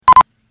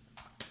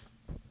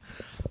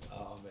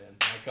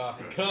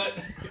coffee. Cut.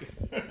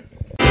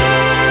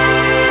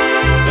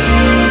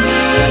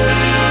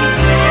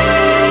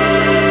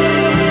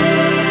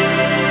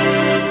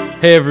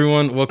 Hey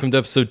everyone, welcome to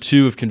episode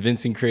 2 of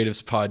Convincing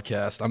Creatives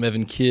podcast. I'm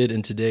Evan Kidd,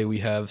 and today we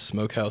have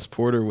Smokehouse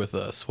Porter with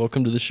us.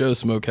 Welcome to the show,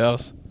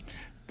 Smokehouse.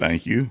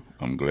 Thank you.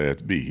 I'm glad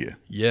to be here.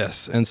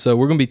 Yes, and so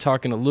we're going to be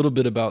talking a little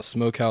bit about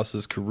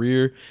Smokehouse's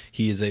career.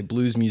 He is a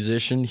blues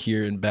musician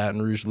here in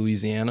Baton Rouge,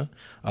 Louisiana.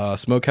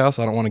 Smokehouse,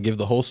 I don't want to give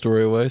the whole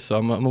story away, so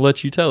I'm going to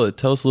let you tell it.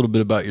 Tell us a little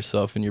bit about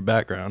yourself and your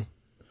background.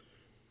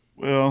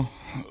 Well,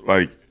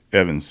 like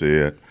Evan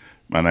said,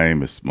 my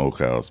name is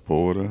Smokehouse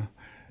Porter,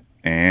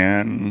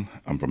 and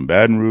I'm from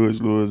Baton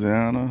Rouge,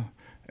 Louisiana,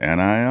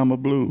 and I am a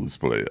blues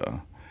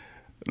player.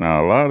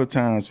 Now, a lot of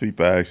times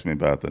people ask me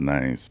about the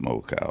name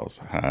Smokehouse,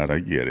 how'd I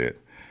get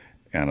it?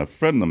 And a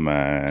friend of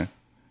mine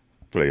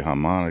played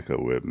harmonica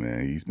with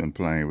me. He's been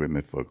playing with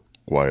me for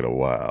quite a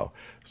while.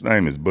 His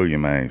name is Boogie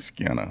Man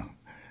Skinner,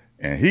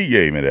 and he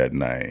gave me that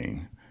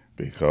name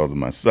because of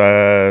my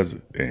size,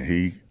 and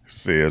he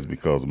says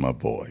because of my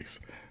voice.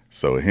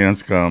 So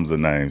hence comes the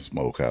name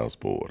Smokehouse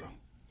Porter.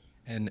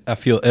 And I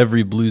feel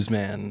every blues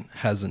man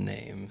has a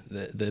name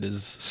that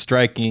is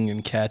striking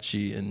and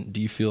catchy, and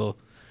do you feel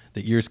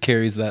that yours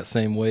carries that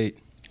same weight?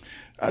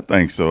 I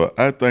think so.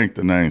 I think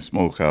the name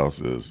Smokehouse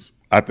it's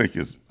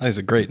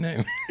a great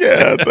name.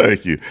 Yeah,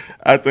 thank you.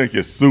 I think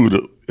it's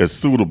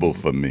suitable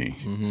for me.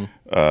 Mm-hmm.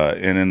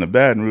 And in the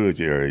Baton Rouge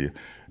area,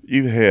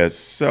 you've had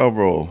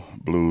several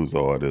blues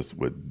artists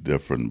with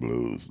different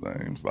blues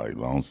names, like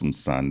Lonesome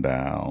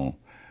Sundown,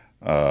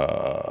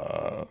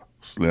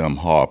 Slim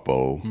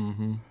Harpo,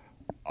 mm-hmm.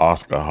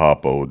 Oscar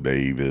Harpo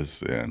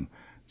Davis, and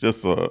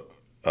just a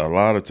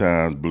lot of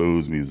times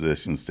blues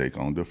musicians take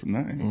on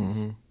different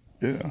names. Mm-hmm.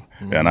 Yeah,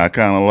 mm-hmm. And I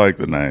kind of like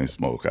the name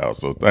Smokehouse,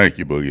 so thank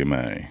you, Boogie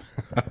Man.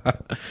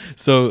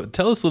 So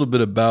tell us a little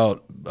bit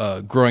about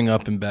growing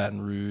up in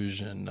Baton Rouge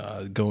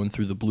and going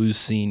through the blues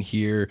scene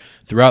here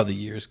throughout the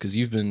years, because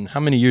how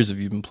many years have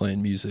you been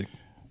playing music?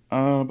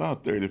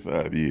 About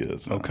 35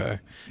 years. Okay.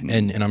 Mm-hmm.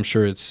 And I'm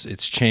sure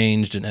it's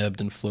changed and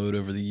ebbed and flowed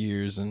over the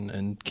years.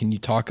 And can you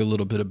talk a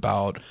little bit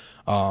about,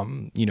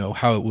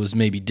 how it was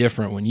maybe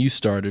different when you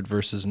started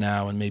versus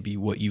now, and maybe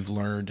what you've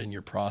learned in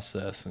your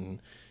process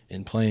and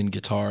in playing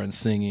guitar and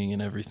singing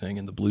and everything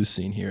in the blues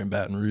scene here in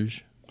Baton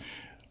Rouge?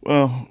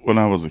 Well, when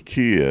I was a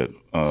kid,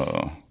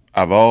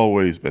 I've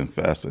always been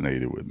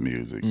fascinated with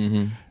music.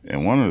 Mm-hmm.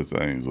 And one of the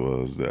things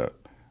was that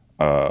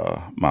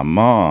my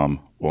mom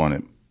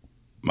wanted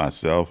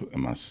myself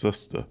and my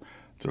sister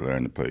to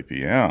learn to play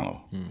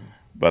piano.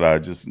 But I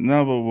just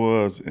never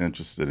was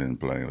interested in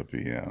playing the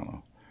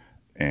piano.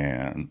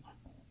 And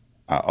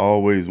I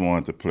always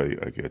wanted to play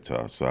a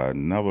guitar, so I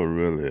never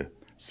really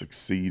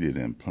succeeded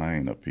in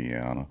playing a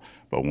piano.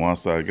 But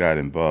once I got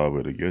involved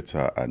with the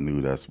guitar, I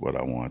knew that's what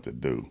I wanted to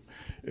do.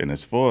 And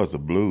as far as the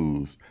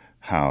blues,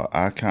 how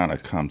I kind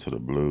of come to the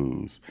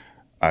blues,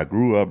 I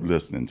grew up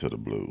listening to the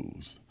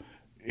blues.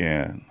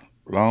 And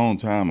long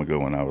time ago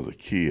when I was a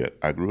kid,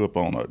 I grew up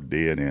on a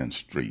dead-end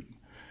street.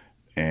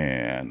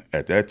 And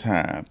at that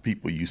time,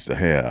 people used to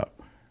have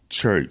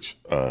church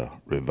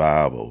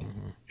revival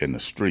mm-hmm. in the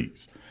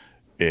streets.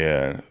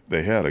 And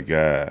they had a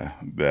guy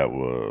that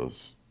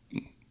was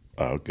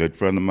a good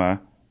friend of my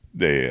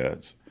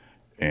dad's,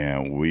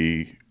 and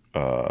we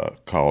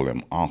called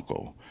him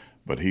Uncle.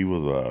 But he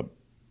was a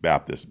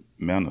Baptist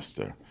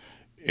minister,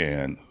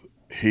 and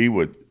he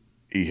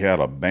had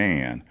a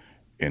band,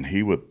 and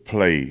he would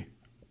play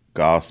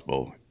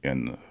gospel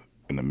in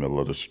the middle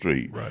of the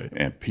street, right.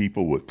 And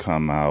people would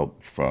come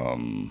out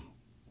from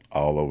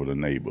all over the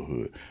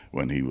neighborhood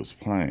when he was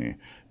playing.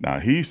 Now,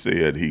 he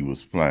said he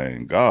was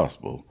playing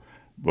gospel,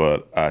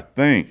 but I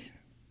think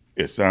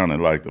it sounded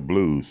like the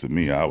blues to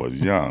me. I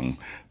was young,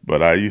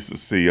 but I used to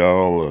see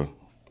all the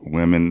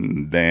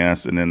women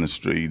dancing in the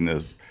street and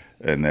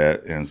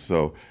that, and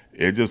so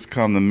it just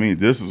come to me,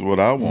 this is what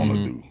I want to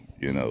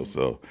mm-hmm. do,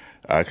 so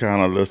I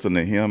kind of listened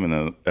to him,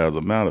 and as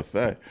a matter of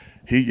fact,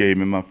 he gave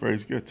me my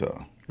first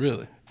guitar.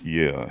 Really?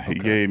 Yeah, he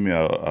gave me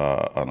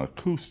an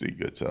acoustic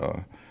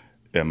guitar,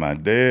 and my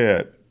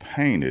dad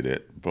painted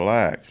it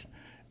black,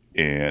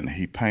 and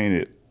he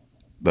painted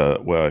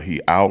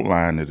he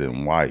outlined it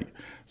in white,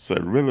 so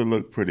it really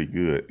looked pretty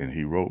good, and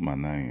he wrote my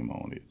name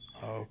on it.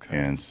 Okay.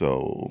 And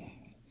so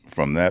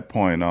from that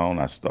point on,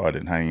 I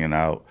started hanging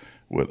out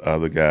with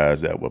other guys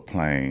that were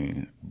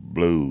playing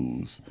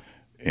blues,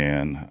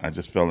 and I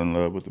just fell in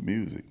love with the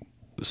music.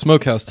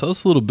 Smokehouse, tell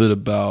us a little bit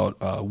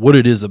about what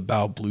it is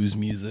about blues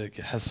music.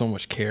 It has so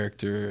much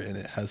character, and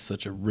it has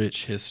such a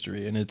rich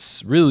history, and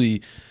it's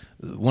really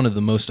one of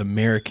the most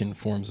American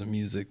forms of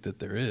music that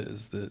there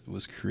is, that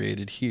was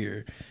created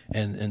here,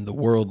 and the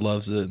world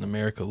loves it, and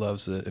America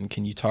loves it. And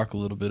can you talk a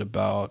little bit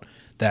about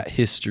that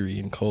history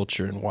and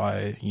culture, and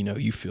why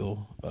you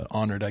feel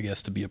honored, I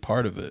guess, to be a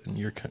part of it, and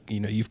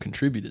you've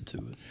contributed to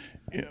it?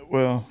 Yeah,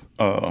 well,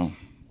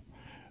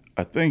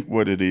 I think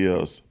what it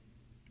is,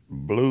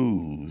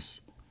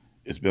 blues,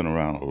 it's been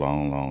around a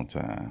long, long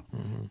time,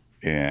 mm-hmm.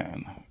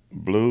 and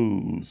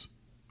blues,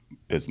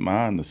 it's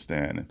my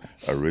understanding,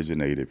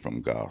 originated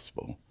from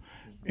gospel.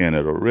 And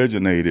it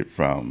originated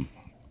from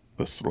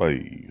the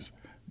slaves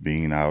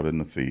being out in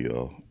the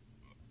field.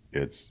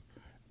 It's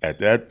at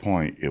that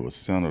point it was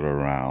centered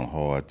around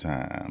hard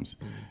times.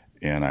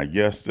 And I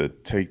guess to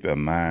take their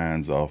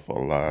minds off a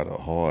lot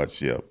of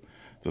hardship,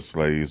 the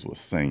slaves were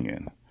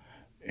singing.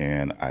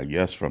 And I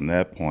guess from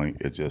that point,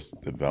 it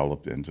just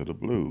developed into the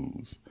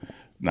blues.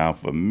 Now,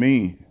 for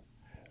me,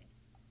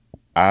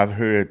 I've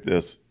heard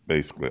this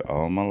basically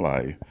all my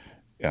life.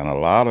 And a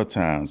lot of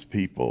times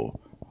people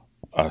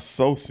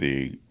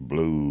associate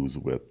blues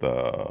with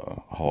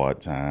hard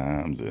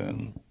times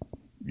and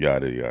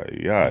yada, yada,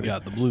 yada. You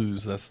got the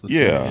blues. That's the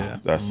Yeah,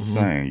 that's the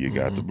saying. You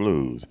got the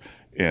blues.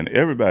 And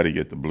everybody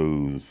get the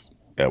blues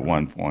at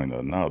one point or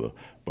another.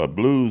 But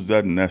blues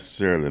doesn't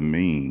necessarily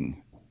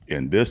mean,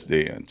 in this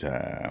day and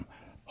time,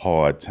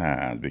 hard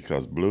times,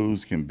 because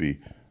blues can be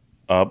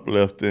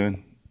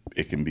uplifting,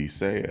 it can be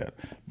sad.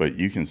 But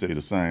you can say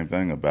the same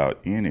thing about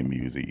any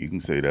music. You can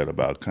say that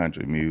about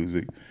country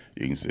music.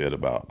 You can say it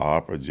about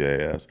opera,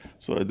 jazz.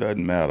 So it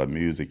doesn't matter.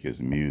 Music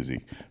is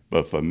music.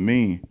 But for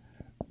me,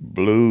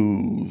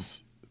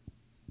 blues,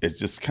 it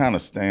just kind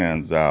of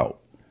stands out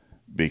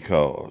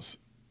because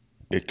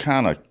it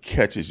kind of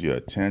catches your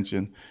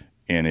attention.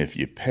 And if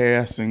you're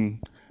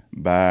passing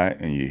by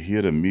and you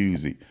hear the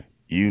music,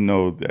 you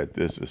know that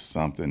this is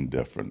something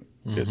different.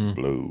 It's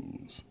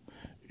blues.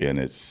 And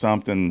it's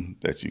something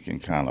that you can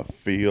kind of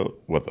feel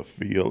with a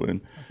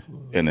feeling.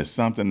 And it's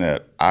something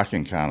that I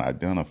can kind of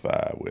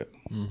identify with.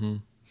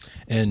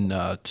 And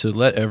to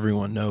let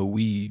everyone know,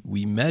 we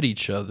met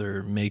each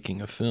other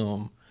making a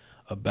film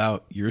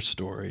about your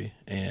story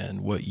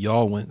and what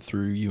y'all went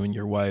through, you and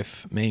your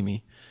wife,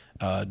 Mamie,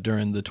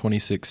 during the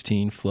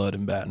 2016 flood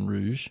in Baton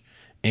Rouge.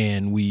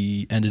 And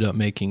we ended up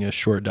making a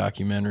short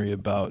documentary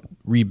about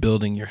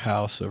rebuilding your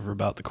house over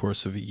about the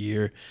course of a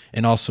year,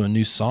 and also a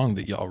new song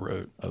that y'all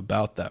wrote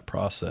about that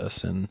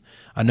process. And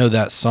I know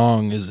that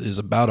song is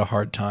about a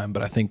hard time,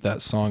 but I think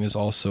that song is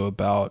also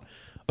about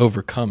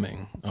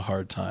overcoming a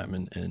hard time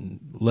and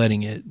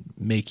letting it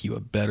make you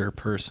a better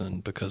person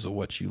because of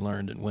what you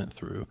learned and went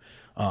through.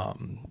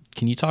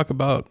 Can you talk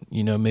about,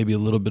 maybe a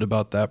little bit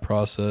about that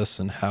process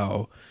and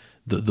how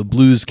the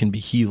blues can be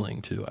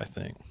healing too, I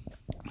think?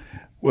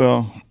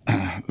 Well,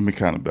 let me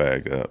kind of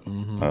back up.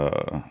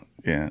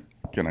 Yeah,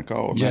 can I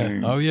call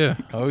names? Oh yeah.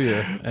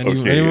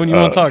 Anyone you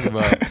want to talk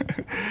about?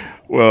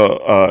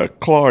 Well,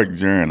 Clark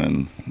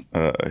Jernan,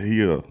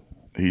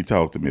 he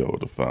talked to me over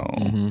the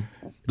phone.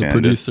 The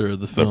producer of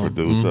the film. The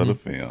producer of the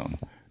film.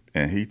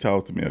 And he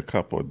talked to me a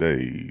couple of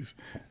days.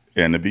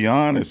 And to be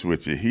honest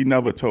with you, he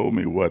never told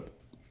me what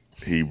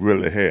he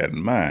really had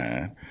in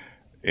mind.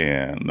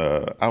 And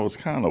I was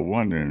kind of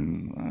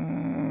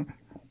wondering,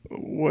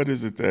 what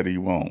is it that he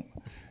wants?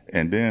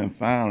 And then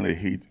finally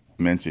he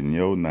mentioned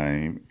your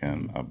name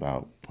and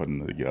about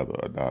putting together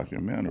a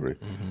documentary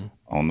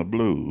on the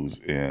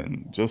blues.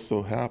 And just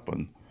so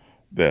happened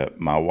that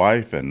my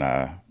wife and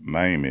I,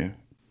 Mamie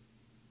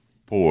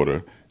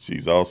Porter,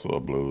 she's also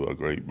a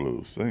great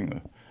blues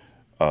singer,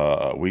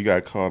 we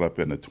got caught up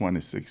in the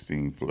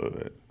 2016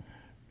 flood.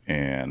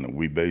 And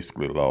we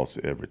basically lost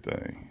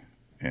everything.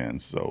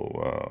 And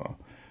so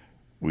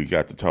we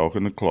got to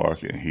talking to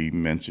Clark, and he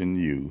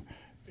mentioned you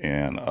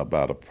and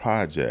about a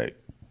project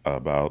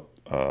about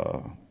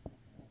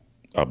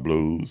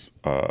blues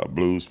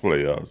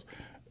players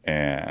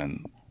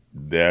and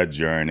their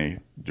journey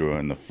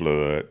during the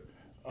flood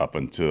up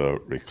until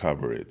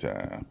recovery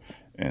time.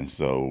 And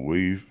so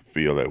we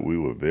feel that we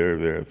were very,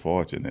 very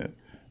fortunate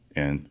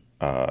and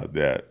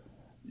that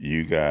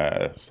you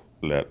guys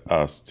let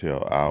us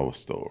tell our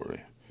story.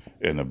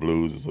 And the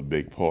blues is a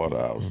big part of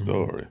our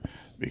story,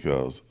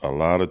 because a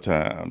lot of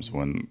times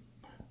when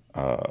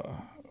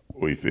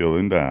we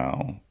feeling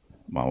down,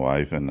 my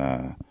wife and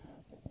I,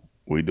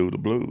 we do the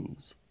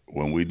blues.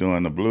 When we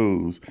doing the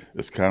blues,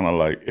 it's kind of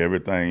like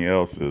everything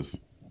else is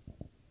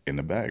in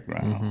the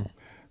background.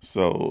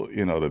 So,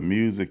 the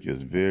music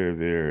is very,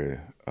 very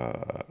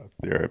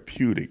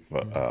therapeutic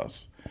for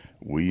us.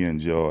 We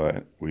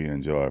enjoy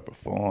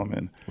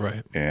performing,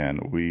 right?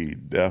 And we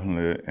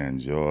definitely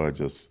enjoy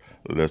just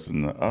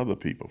listening to other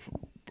people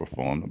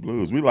perform the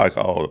blues. We like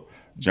all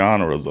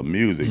genres of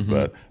music,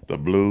 but the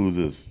blues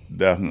is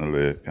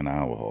definitely in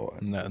our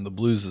heart. And the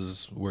blues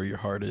is where your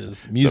heart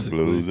is musically.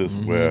 The blues is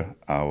where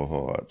our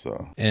hearts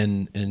are.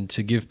 And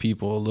to give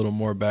people a little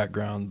more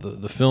background,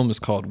 the film is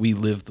called We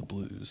Live the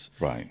Blues.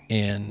 Right.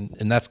 And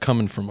that's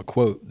coming from a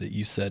quote that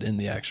you said in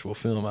the actual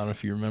film. I don't know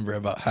if you remember,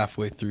 about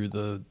halfway through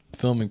the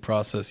filming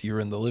process, you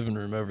were in the living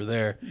room over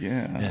there.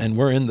 Yeah. And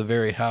we're in the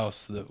very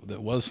house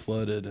that was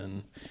flooded,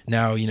 and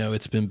now,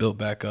 it's been built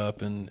back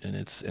up, and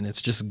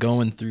it's just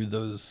going through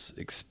those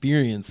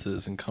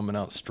experiences and coming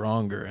out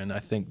stronger. And I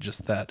think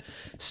just that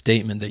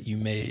statement that you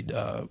made,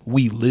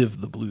 we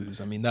live the blues,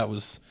 I mean, that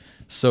was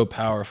so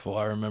powerful.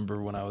 I remember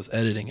when I was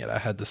editing it, I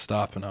had to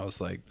stop and I was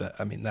like,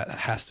 that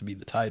has to be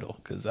the title,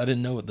 because I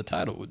didn't know what the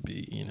title would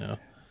be,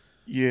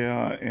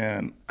 Yeah,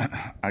 and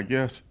I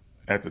guess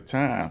at the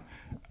time,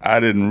 I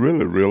didn't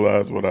really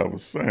realize what I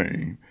was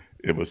saying.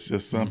 It was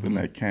just something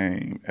that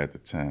came at the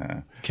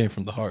time. Came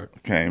from the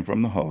heart. Came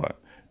from the heart.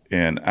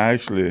 And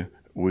actually,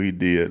 we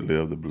did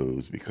live the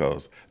blues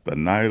because the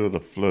night of the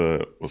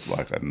flood was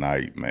like a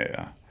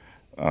nightmare.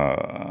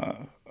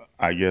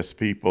 I guess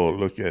people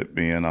look at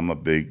me and I'm a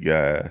big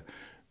guy,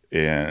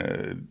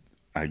 and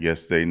I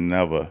guess they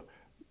never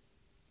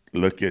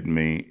look at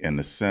me in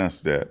the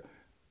sense that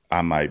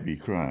I might be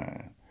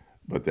crying.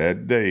 But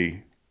that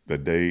day, the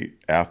day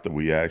after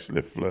we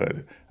actually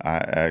flooded, I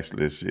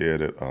actually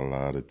shedded a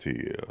lot of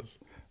tears.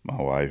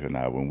 My wife and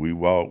I, when we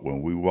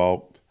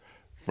walked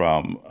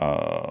from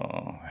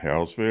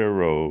Harrods Ferry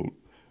Road,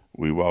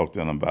 we walked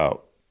in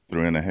about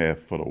 3.5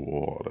 foot of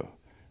water.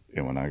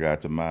 And when I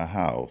got to my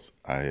house,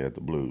 I had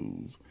the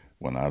blues.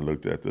 When I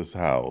looked at this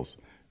house,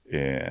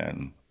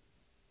 and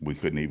we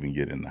couldn't even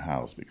get in the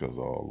house because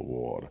of all the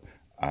water,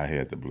 I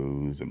had the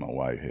blues, and my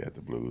wife had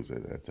the blues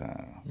at that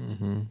time.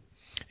 Mm-hmm.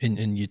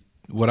 And you,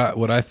 what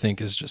I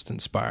think is just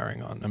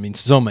inspiring on, I mean,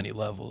 so many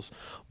levels,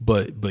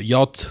 but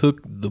y'all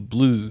took the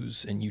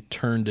blues and you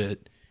turned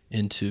it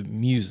into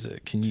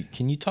music.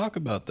 Can you talk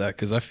about that?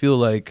 Because I feel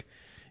like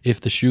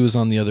if the shoe was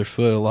on the other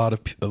foot, a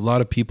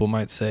lot of people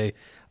might say,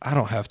 I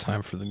don't have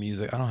time for the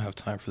music. I don't have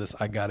time for this.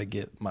 I got to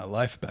get my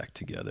life back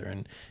together.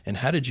 And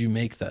how did you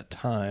make that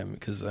time?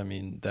 Because, I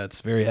mean,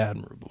 that's very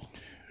admirable.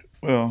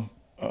 Well,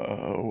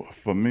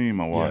 for me,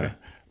 my wife,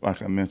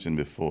 like I mentioned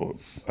before,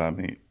 I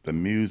mean, the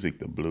music,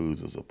 the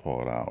blues is a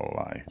part of our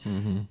life.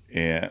 Mm-hmm.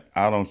 And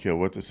I don't care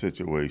what the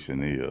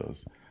situation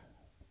is,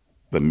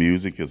 the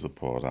music is a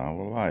part of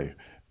our life.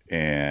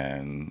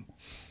 And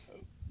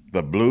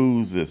the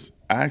blues is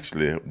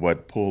actually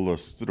what pulled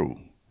us through.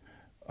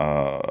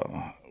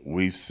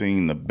 We've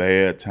seen the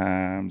bad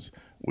times.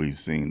 We've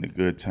seen the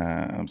good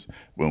times.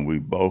 When we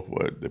both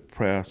were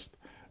depressed,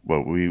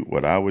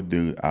 what I would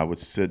do, I would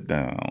sit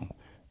down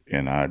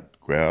and I'd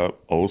grab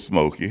Old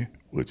Smokey,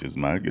 which is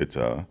my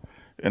guitar,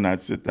 and I'd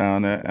sit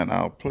down there and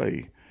I'll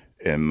play.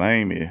 And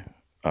Mamie,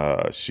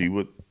 she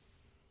would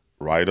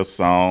write a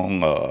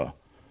song,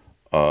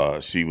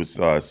 she would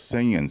start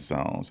singing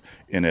songs,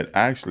 and it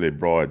actually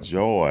brought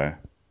joy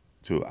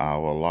to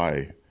our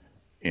life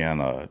in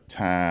a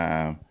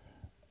time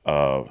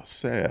of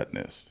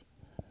sadness.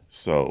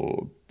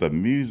 So the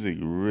music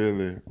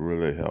really,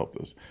 really helped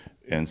us.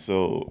 And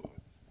so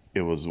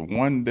it was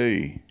one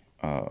day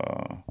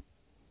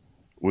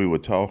we were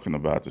talking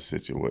about the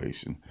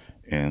situation,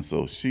 and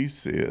so she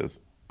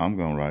says, I'm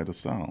going to write a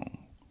song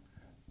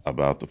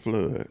about the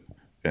flood.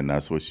 And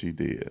that's what she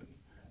did.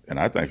 And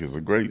I think it's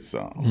a great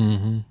song.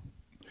 Mm-hmm.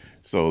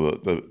 So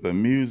the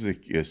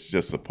music is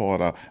just a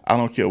part of, I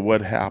don't care what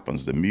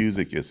happens, the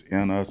music is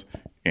in us.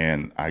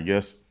 And I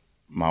guess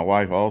my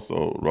wife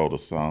also wrote a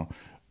song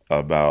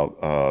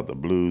about the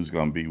blues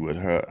gonna be with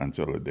her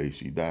until the day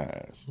she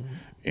dies. Mm-hmm.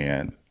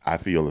 And I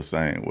feel the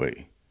same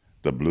way.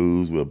 The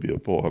blues will be a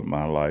part of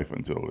my life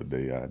until the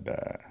day I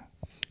die.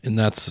 And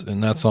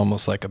that's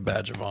almost like a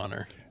badge of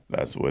honor.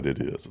 That's what it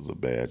is. It's a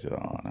badge of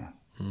honor.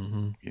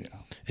 Mm-hmm. Yeah.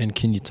 And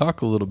can you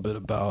talk a little bit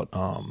about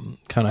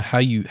kind of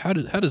how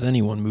does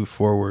anyone move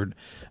forward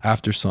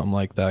after something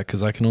like that?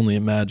 Because I can only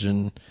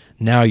imagine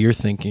now you're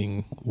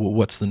thinking, well,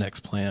 what's the next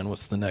plan?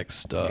 What's the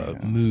next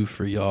move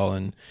for y'all?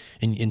 And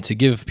to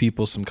give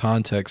people some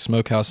context,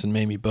 Smokehouse and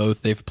Mamie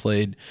both, they've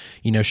played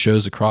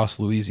shows across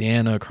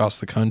Louisiana, across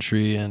the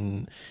country,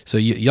 and so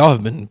y'all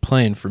have been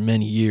playing for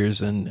many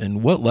years.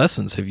 And what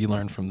lessons have you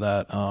learned from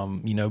that?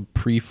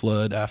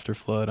 Pre-flood, after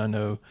flood. I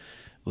know.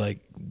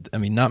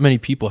 Not many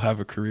people have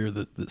a career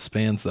that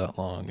spans that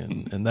long,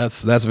 and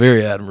that's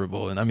very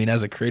admirable. And I mean,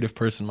 as a creative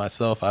person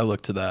myself, I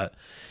look to that,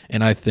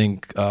 and I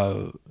think,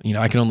 I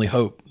can only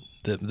hope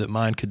that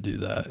mine could do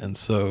that. And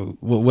so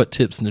what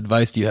tips and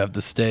advice do you have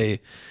to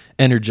stay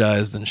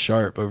energized and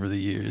sharp over the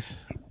years?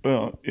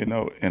 Well,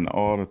 in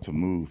order to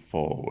move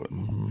forward,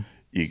 mm-hmm.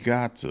 you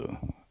got to,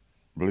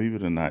 believe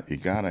it or not, you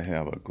got to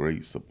have a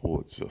great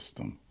support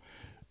system.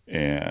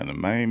 And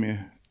Mamie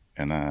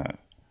and I,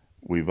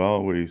 we've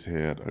always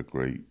had a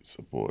great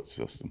support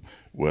system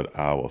with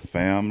our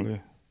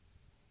family,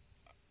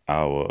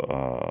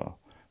 our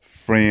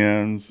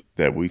friends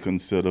that we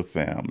consider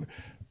family,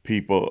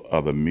 people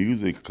of the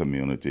music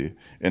community,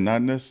 and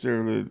not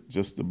necessarily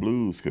just the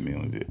blues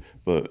community,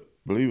 but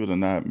believe it or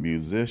not,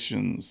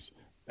 musicians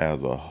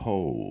as a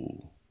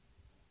whole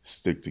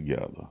stick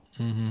together.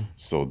 Mm-hmm.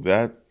 So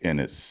that in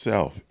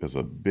itself is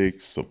a big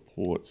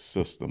support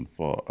system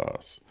for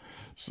us.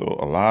 So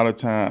a lot of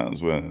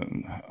times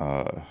when,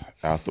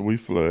 after we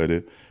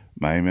flooded,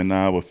 Mamie and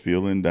I were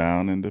feeling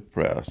down and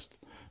depressed,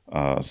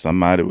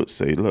 somebody would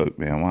say, look,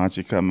 man, why don't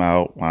you come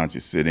out? Why don't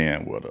you sit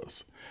in with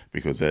us?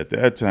 Because at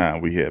that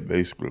time, we had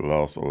basically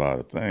lost a lot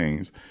of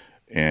things,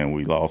 and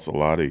we lost a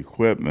lot of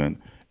equipment.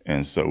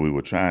 And so we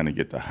were trying to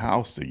get the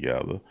house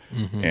together,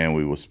 mm-hmm. and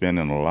we were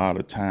spending a lot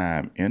of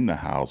time in the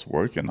house,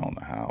 working on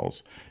the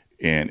house,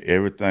 and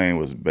everything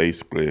was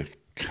basically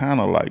kind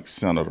of like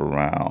centered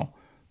around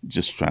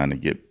just trying to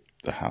get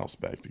the house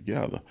back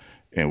together.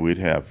 And we'd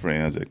have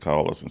friends that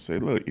call us and say,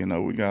 look,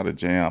 we got a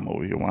jam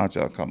over here. Why don't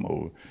y'all come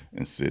over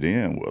and sit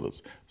in with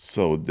us?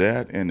 So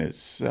that in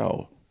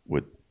itself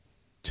would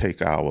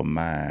take our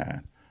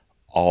mind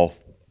off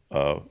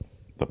of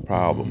the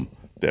problem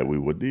that we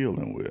were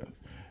dealing with.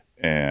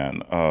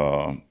 And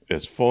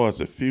as far as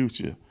the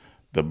future,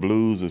 the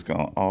blues is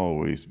going to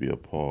always be a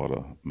part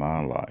of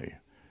my life.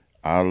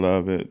 I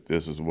love it.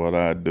 This is what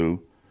I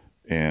do,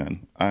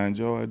 and I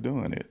enjoy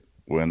doing it.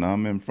 When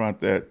I'm in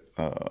front of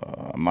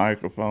that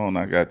microphone,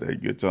 I got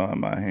that guitar in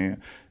my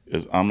hand,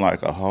 I'm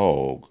like a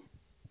hog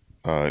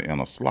in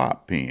a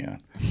slop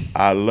pen.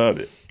 I love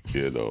it.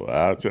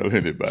 I'll tell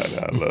anybody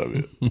I love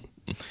it.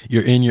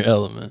 You're in your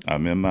element.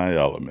 I'm in my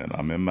element.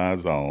 I'm in my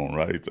zone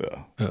right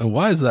there.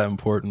 Why is that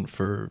important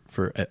for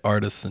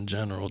artists in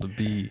general to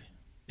be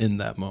in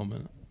that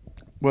moment?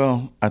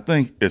 Well, I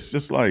think it's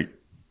just like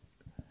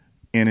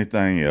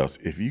anything else.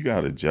 If you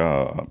got a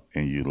job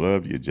and you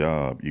love your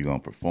job, you're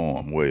going to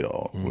perform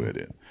well with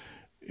it.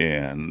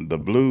 And the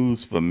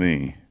blues, for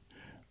me,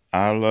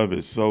 I love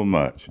it so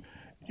much.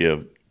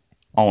 If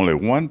only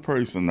one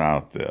person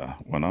out there,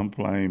 when I'm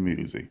playing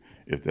music,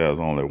 if there's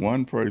only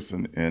one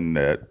person in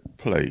that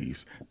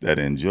place that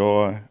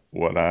enjoy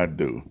what I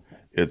do,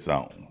 it's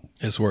on.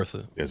 It's worth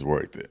it. It's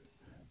worth it.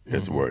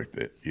 It's worth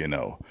it,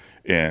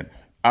 And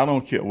I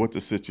don't care what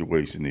the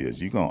situation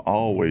is. You're going to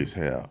always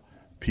have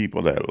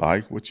people that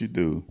like what you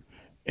do,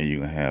 and you're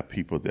going to have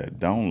people that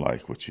don't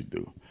like what you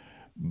do.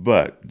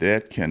 But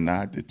that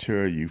cannot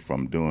deter you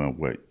from doing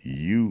what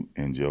you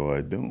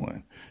enjoy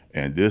doing.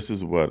 And this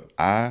is what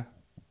I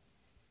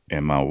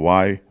and my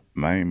wife,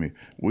 Mamie,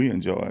 we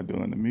enjoy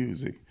doing the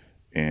music.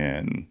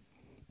 And,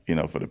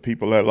 for the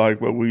people that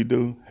like what we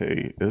do,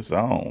 hey, it's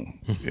on,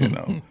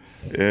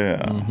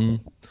 Yeah.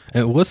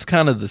 And what's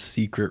kind of the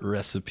secret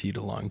recipe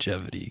to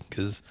longevity?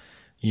 Because,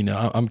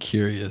 I'm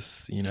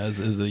curious,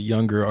 as a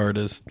younger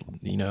artist,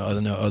 I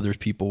don't know, other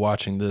people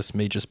watching this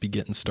may just be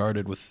getting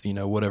started with,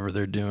 whatever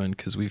they're doing,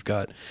 because we've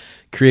got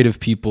creative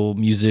people,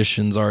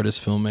 musicians,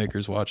 artists,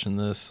 filmmakers watching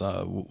this.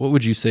 What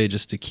would you say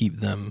just to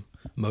keep them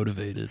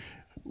motivated?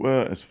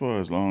 Well, as far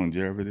as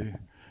longevity,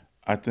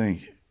 I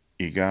think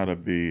you got to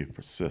be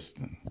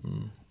persistent.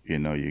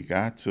 You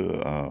got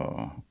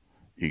to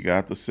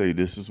say,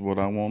 this is what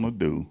I want to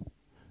do,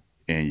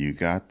 and you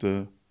got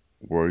to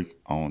work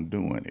on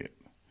doing it.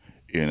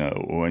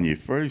 When you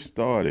first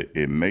started,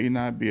 it may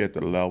not be at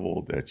the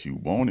level that you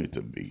want it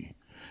to be,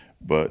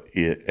 but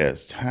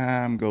as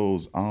time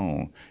goes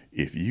on,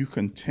 if you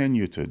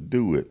continue to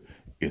do it,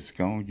 it's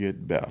going to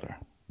get better.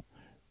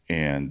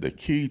 And the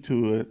key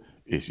to it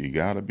is you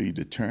got to be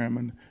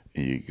determined,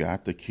 and you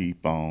got to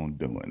keep on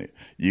doing it.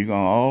 You're going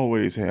to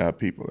always have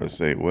people that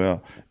say,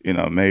 well,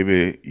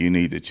 maybe you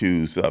need to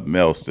choose something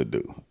else to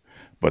do.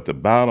 But the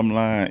bottom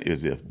line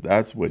is, if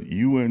that's what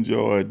you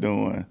enjoy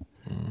doing,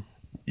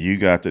 you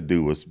got to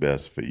do what's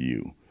best for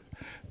you.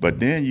 But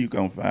then you're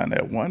going to find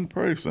that one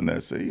person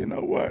that say, you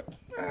know what,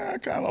 I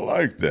kind of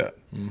like that.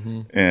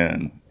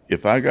 And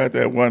if I got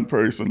that one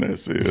person that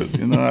says,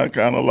 I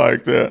kind of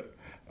like that,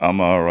 I'm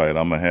all right.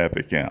 I'm a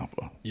happy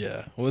camper.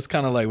 Yeah. Well, it's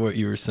kind of like what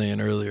you were saying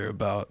earlier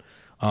about,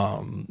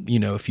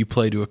 if you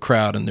play to a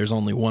crowd and there's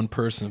only one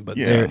person, but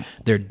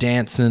they're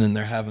dancing and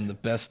they're having the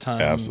best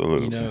time.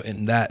 Absolutely.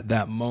 And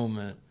that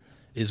moment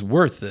is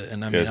worth it.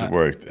 And I mean, it's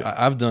worth it.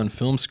 I've done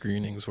film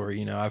screenings where,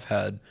 I've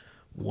had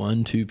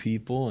 1-2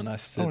 people, and I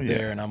sit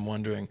there and I'm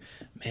wondering,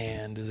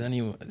 man,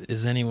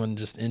 is anyone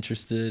just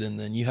interested? And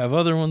then you have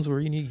other ones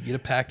where you need to get a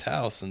packed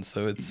house. And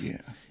so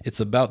it's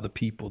about the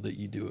people that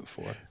you do it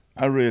for.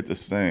 I read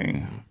this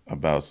thing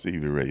about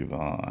Stevie Ray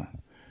Vaughan,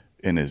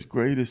 and as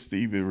great as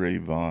Stevie Ray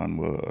Vaughan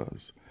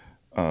was,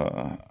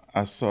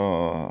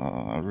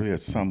 I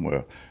read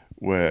somewhere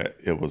where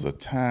it was a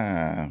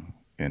time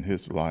in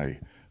his life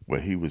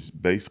where he was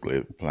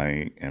basically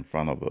playing in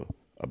front of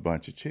a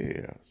bunch of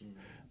chairs.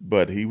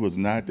 But he was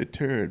not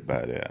deterred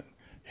by that.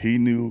 He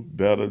knew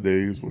better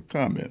days were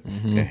coming,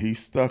 and he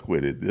stuck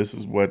with it. This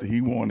is what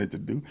he wanted to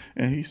do,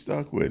 and he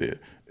stuck with it.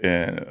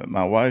 And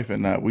my wife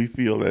and I, we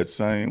feel that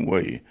same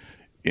way.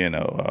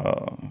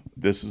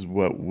 This is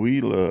what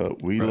we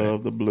love. We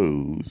love the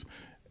blues,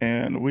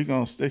 and we're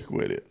going to stick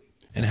with it.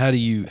 And how do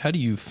you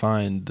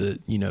find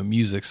that,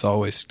 music's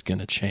always going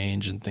to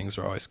change and things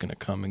are always going to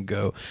come and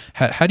go?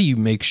 How do you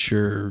make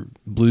sure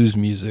blues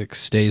music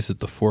stays at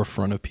the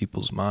forefront of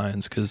people's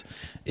minds? Because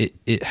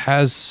it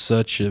has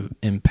such an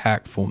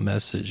impactful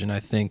message, and I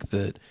think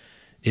that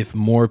if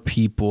more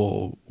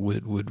people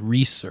would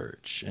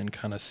research and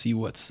kind of see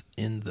what's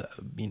in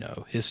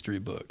the history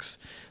books,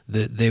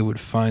 that they would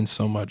find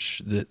so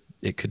much that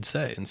it could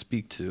say and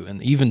speak to.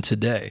 And even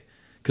today,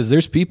 because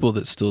there's people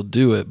that still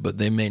do it, but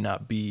they may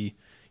not be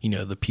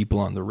the people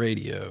on the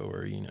radio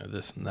or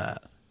this and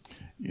that.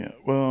 Yeah,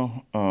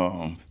 well,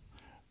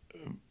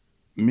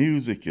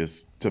 music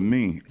is, to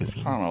me, it's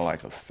kind of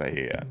like a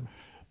fad.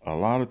 A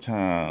lot of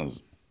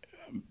times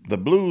the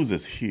blues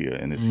is here,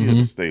 and it's here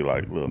to stay,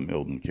 like Little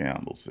Milton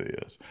Campbell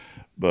says.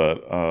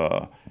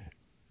 But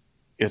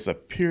it's a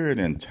period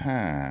in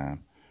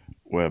time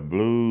where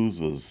blues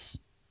was,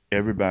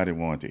 everybody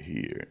wanted to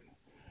hear it.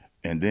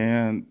 And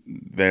then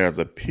there's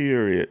a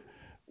period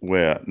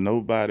where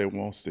nobody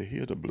wants to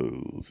hear the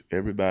blues.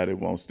 Everybody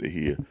wants to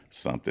hear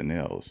something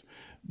else.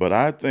 But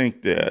I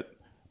think that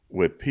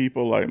with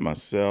people like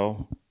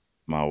myself,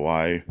 my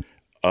wife,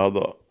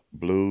 other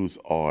blues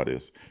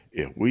artists,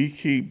 if we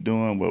keep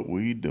doing what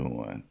we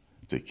doing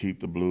to keep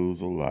the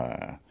blues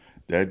alive,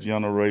 that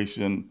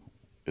generation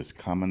is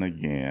coming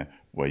again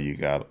where you're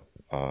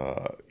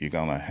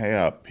gonna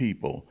have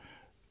people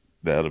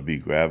that'll be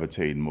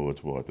gravitating more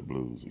toward the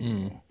blues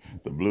again.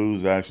 The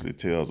blues actually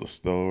tells a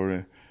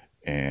story,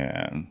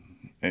 and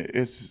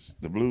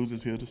the blues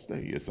is here to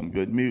stay. It's some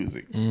good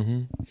music.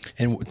 And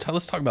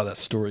let's talk about that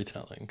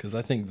storytelling, because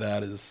I think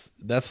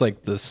that's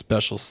like the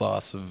special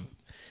sauce of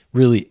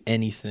really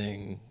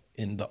anything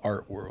in the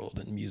art world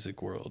and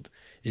music world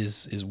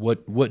is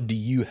what do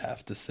you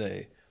have to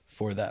say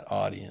for that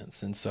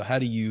audience? And so how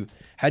do you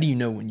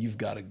know when you've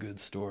got a good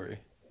story?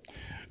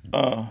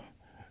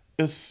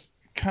 It's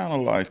kind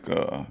of like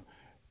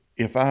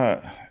if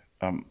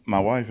my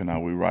wife and I,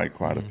 we write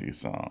quite a few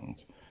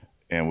songs,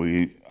 and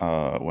we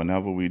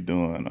whenever we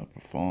doing a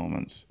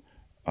performance,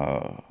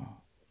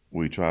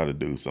 we try to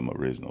do some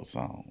original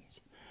songs.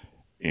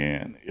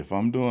 And if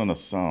I'm doing a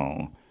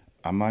song,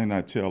 I might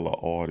not tell the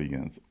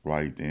audience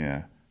right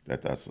then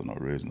that that's an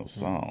original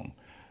song,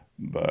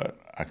 but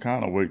I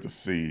kind of wait to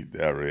see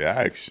their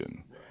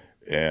reaction.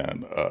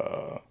 And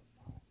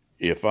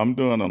if I'm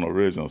doing an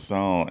original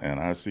song and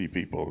I see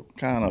people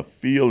kind of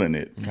feeling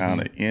it, kind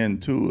of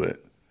into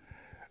it,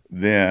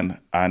 then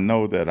I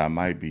know that I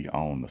might be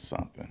on to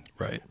something.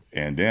 Right.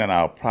 And then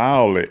I'll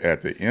probably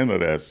at the end of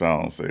that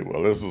song say,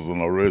 well, this is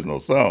an original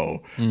song.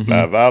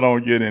 Now, if I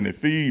don't get any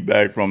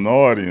feedback from the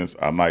audience,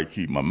 I might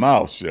keep my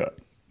mouth shut.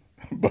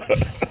 But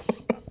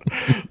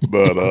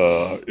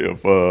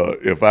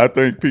if I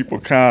think people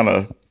kind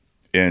of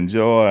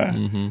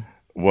enjoy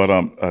what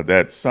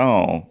that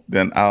song,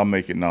 then I'll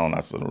make it known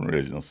that's an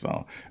original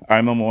song. I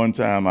remember one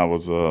time I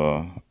was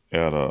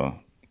at a.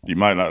 You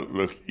might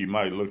look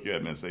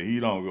at me and say he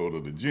don't go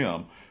to the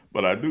gym,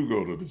 but I do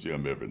go to the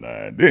gym every now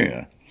and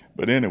then.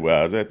 But anyway,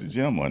 I was at the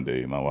gym one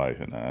day, my wife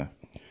and I,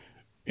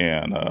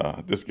 and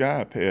this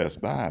guy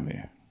passed by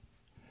me,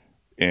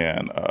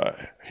 and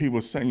he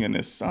was singing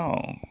this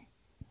song,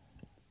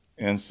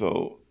 and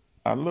so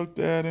I looked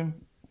at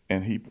him,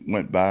 and he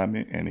went by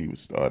me, and he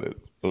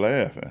started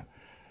laughing,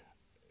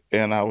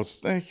 and I was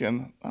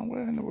thinking,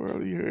 where in the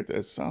world you heard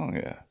that song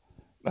at?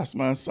 That's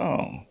my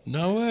song.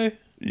 No way.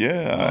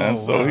 Yeah, and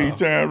so he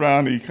turned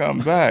around, he come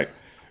back,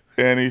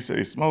 and he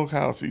say,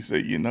 Smokehouse, he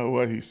said, you know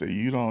what? He said,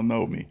 you don't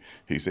know me.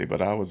 He said,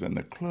 but I was in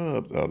the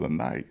club the other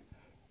night,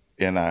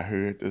 and I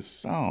heard this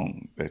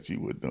song that you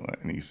were doing.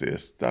 And he said,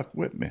 stuck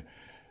with me.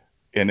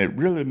 And it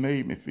really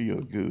made me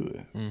feel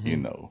good, you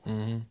know.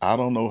 I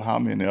don't know how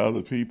many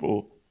other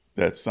people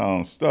that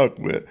song stuck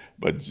with,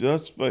 but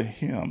just for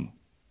him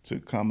to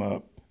come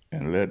up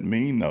and let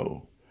me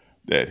know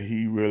that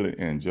he really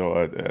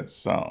enjoyed that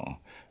song.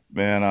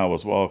 Man, I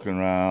was walking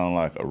around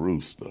like a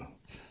rooster.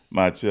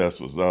 My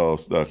chest was all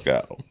stuck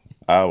out.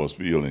 I was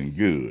feeling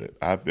good.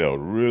 I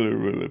felt really,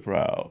 really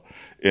proud.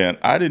 And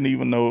I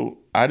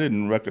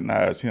didn't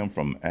recognize him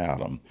from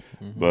Adam,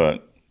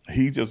 but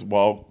he just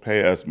walked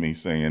past me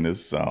singing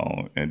this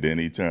song, and then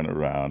he turned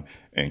around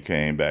and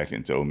came back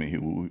and told me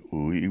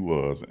who he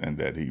was and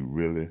that he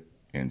really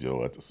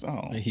enjoyed the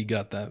song. He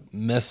got that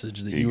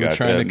message that you were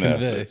trying to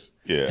convey. Message.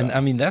 Yeah. And I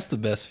mean, that's the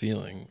best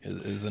feeling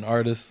as an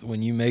artist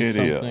when you make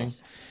something.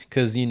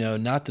 Because, you know,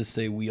 not to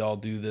say we all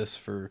do this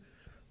for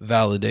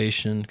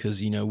validation,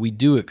 because, you know, we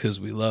do it because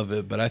we love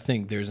it. But I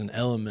think there's an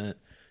element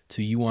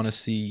to you want to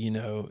see, you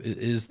know,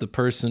 is the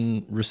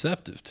person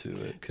receptive to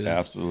it? 'Cause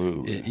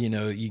absolutely. You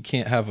know, you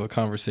can't have a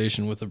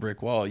conversation with a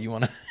brick wall. You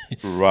want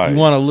to, right. You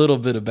want a little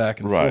bit of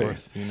back and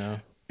forth, you know?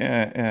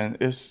 And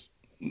it's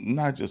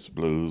not just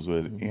blues,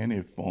 but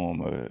any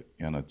form of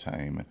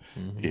entertainment.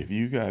 If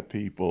you got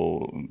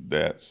people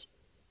that's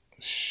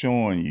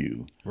showing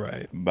you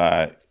right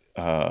by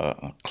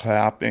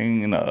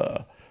clapping,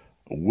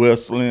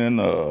 whistling,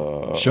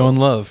 showing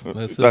love.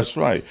 That's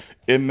right.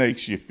 It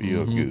makes you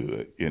feel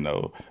good, you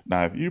know.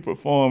 Now, if you're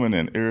performing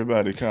and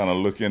everybody kind of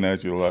looking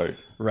at you like,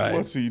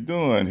 what's he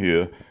doing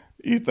here?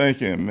 You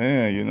thinking,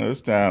 man, you know,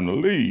 it's time to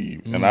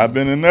leave. And I've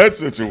been in that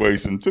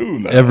situation too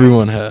now.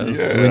 Everyone has.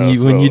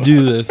 Yeah, when you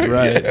do this,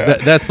 right? Yeah.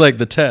 That's like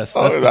the test.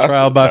 That's the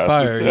trial by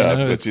fire. The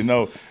test. You know? But you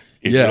know,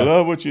 if you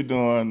love what you're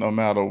doing, no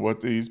matter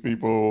what these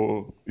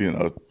people, you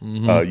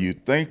know, you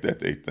think that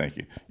they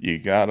thinking, you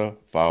gotta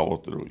follow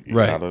through. You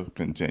gotta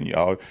continue.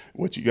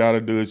 What you gotta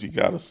do is you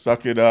gotta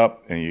suck it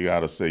up, and you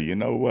gotta say, you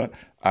know what,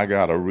 I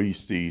gotta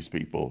reach these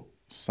people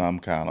some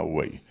kind of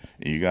way.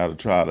 And you gotta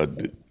try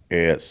to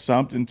add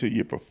something to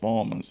your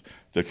performance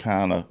to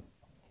kind of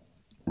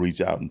reach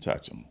out and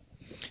touch them.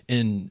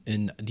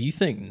 And do you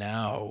think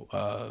now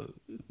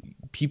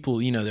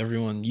people, you know,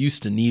 everyone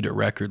used to need a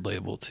record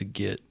label to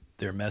get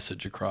their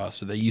message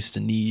across, or they used to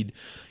need,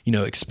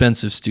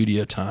 expensive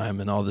studio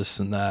time and all this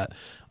and that.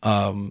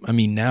 I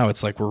mean, now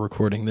it's like we're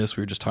recording this.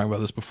 We were just talking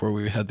about this before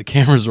we had the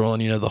cameras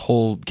rolling. The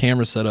whole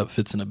camera setup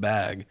fits in a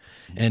bag.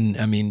 And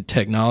I mean,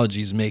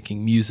 technology is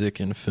making music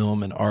and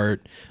film and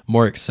art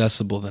more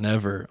accessible than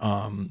ever.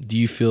 Do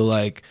you feel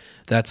like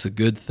that's a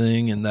good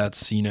thing and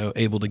that's,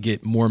 able to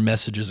get more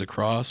messages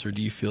across? Or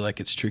do you feel like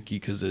it's tricky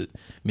because it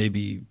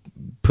maybe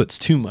puts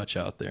too much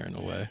out there in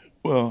a way?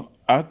 Well,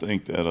 I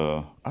think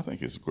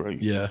it's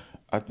great. Yeah.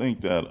 I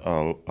think that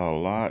a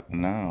lot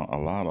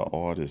of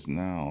artists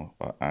now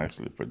are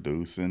actually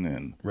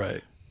producing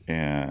Right.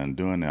 and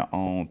doing their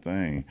own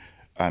thing.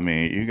 I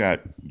mean, you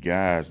got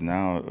guys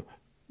now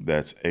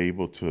that's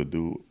able to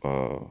do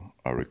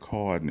a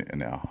recording in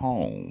their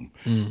home.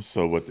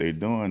 So what they're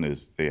doing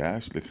is they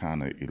actually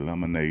kind of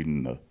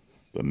eliminating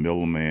the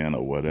middleman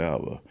or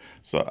whatever.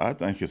 So I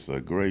think it's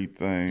a great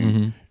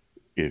thing.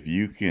 If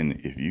you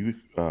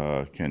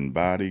can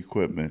buy the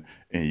equipment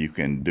and you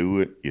can do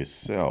it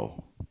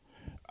yourself,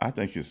 I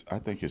think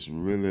it's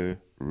really,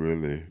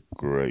 really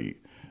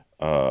great.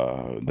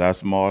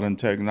 That's modern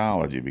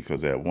technology,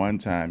 because at one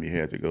time you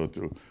had to go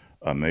through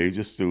a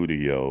major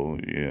studio.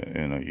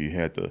 You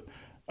had to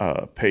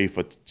pay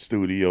for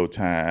studio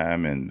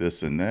time and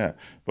this and that.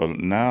 But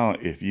now,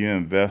 if you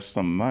invest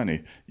some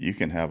money, you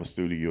can have a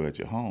studio at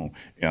your home.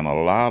 And a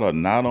lot of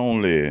not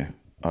only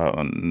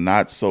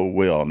not so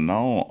well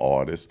known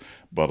artists,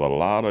 but a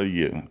lot of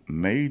your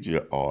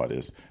major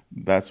artists,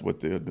 that's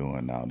what they're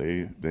doing now.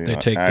 They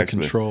take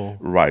actually, the control.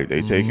 Right.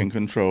 They taking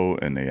control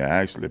and they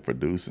actually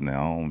producing their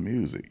own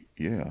music.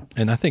 Yeah.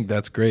 And I think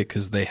that's great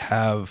because they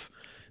have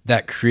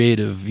that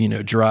creative,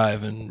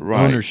 drive and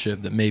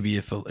ownership that maybe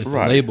if a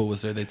label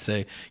was there, they'd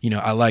say,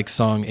 I like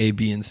song A,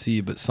 B, and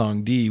C, but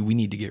song D, we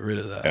need to get rid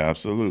of that.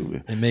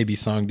 Absolutely. And maybe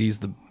song D is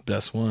the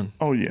best one.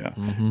 Oh, yeah.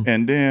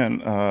 And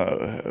then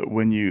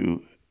when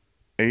you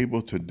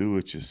able to do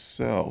it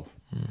yourself,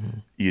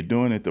 you're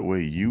doing it the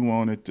way you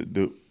want it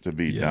to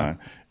be done,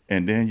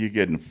 and then you're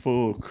getting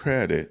full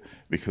credit,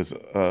 because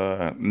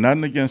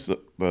nothing against the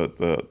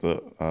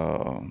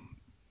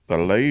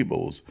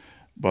labels,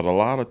 but a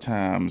lot of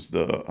times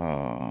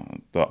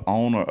the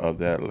owner of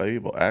that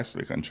label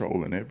actually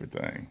controlling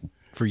everything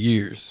for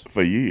years.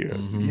 For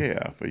years,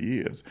 for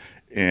years.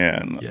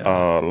 And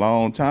a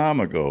long time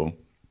ago,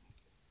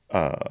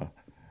 the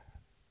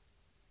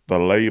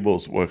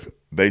labels were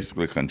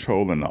basically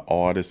controlling the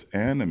artists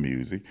and the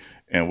music.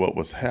 And what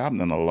was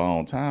happening a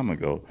long time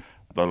ago,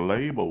 the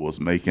label was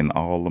making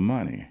all the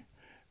money,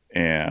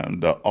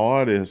 and the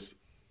artists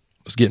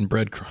was getting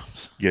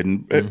breadcrumbs.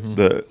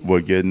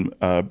 Were getting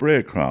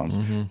breadcrumbs,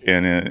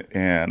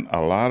 and a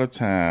lot of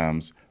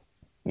times,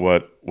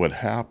 what would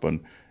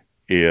happen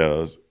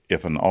is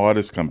if an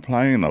artist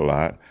complained a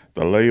lot,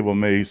 the label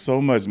made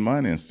so much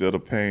money, instead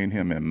of paying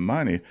him in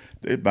money,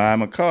 they buy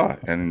him a car,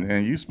 and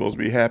you're supposed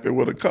to be happy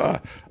with a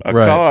car.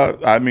 Car,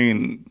 I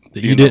mean,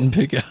 that you didn't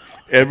pick out.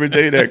 Every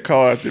day that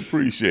car is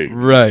depreciating.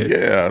 Right.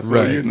 Yeah.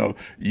 So,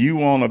 you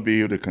want to be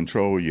able to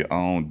control your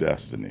own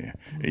destiny,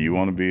 and you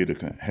want to be able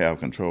to have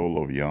control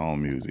over your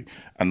own music.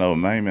 I know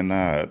Mamie and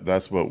I,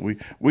 that's what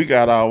we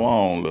got our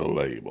own little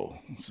label.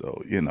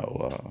 So,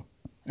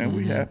 and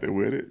we happy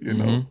with it,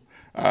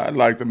 I'd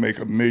like to make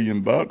 $1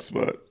 million,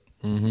 but,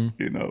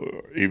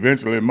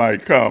 eventually it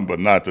might come,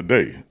 but not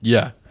today.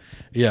 Yeah.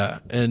 Yeah.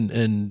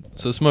 And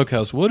so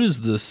Smokehouse, what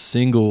is the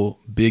single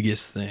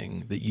biggest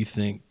thing that you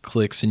think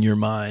clicks in your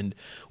mind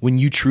when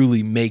you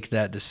truly make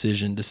that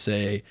decision to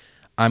say,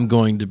 I'm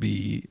going to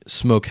be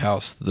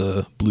Smokehouse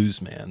the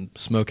blues man,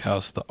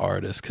 Smokehouse the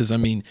artist? Because, I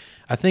mean,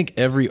 I think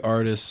every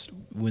artist,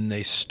 when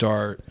they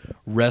start,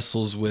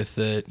 wrestles with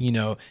it.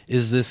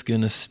 Is this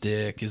going to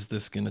stick? Is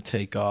this going to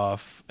take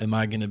off? Am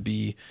I going to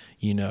be,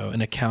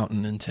 an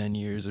accountant in 10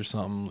 years or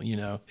something,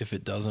 if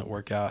it doesn't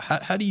work out?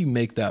 How do you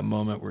make that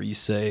moment where you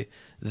say,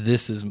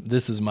 this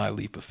is my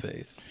leap of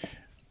faith?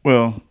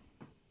 Well,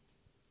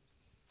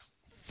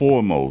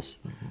 foremost,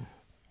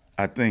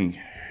 I think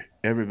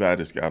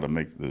everybody's got to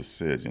make the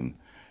decision.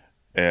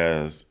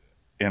 As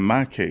in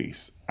my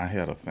case, I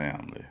had a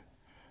family.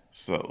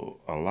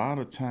 So a lot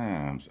of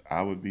times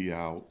I would be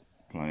out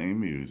playing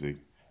music.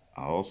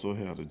 I also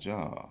had a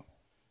job.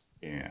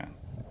 And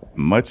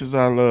much as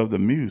I love the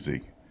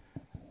music,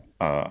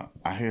 I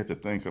had to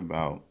think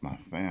about my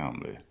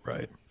family.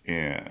 Right.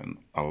 And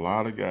a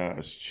lot of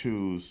guys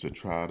choose to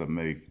try to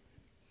make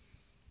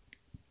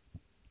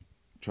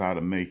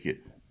it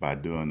by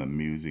doing the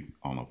music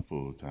on a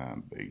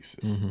full-time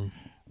basis.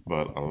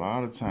 But a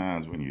lot of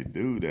times when you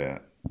do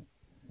that,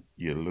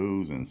 you're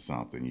losing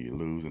something. You're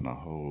losing a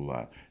whole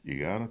lot. You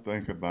got to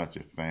think about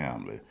your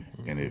family.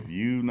 And if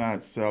you're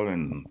not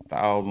selling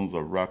thousands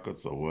of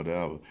records or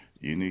whatever,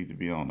 you need to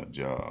be on a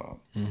job.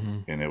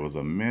 And there was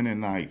a many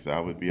nights I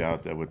would be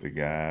out there with the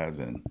guys,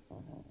 and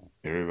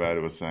everybody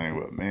was saying,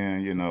 well,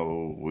 man,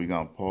 we're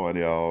going to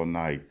party all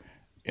night.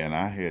 And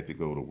I had to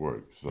go to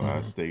work. So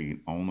I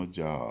stayed on a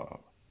job.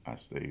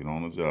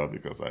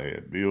 Because I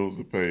had bills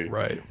to pay.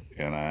 Right.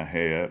 And I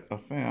had a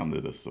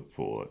family to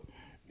support.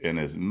 And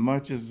as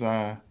much as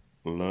I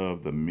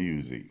love the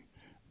music,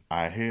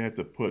 I had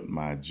to put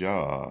my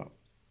job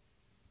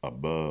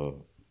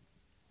above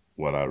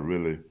what I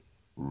really,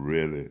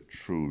 really,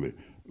 truly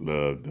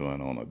love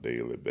doing on a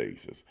daily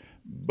basis.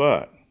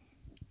 But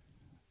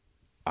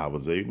I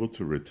was able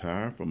to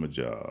retire from a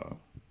job.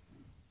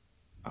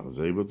 I was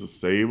able to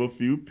save a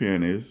few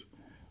pennies.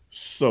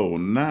 So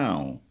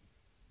now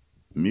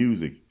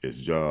music is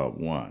job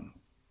one.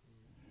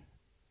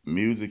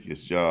 Music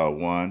is job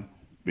one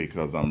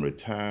because I'm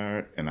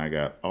retired and I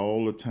got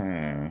all the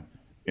time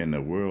in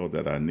the world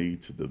that I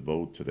need to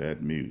devote to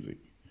that music.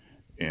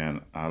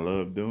 And I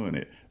love doing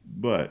it.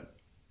 But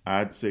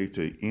I'd say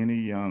to any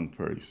young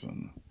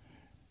person,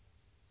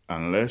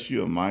 unless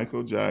you're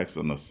Michael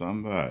Jackson or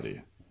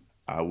somebody,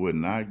 I would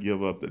not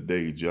give up the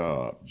day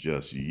job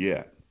just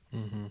yet.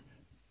 Mm-hmm.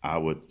 I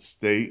would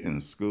stay in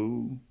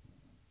school.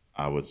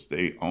 I would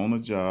stay on a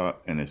job,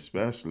 and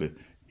especially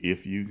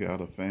if you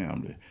got a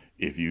family.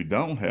 If you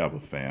don't have a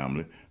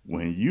family,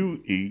 when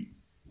you eat,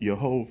 your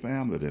whole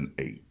family then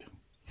ate.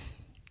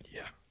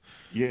 Yeah.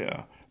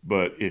 Yeah.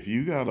 But if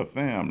you got a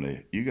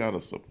family, you got to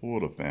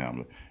support a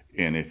family.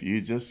 And if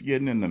you're just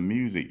getting into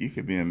music, you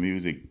could be in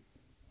music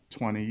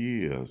 20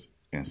 years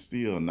and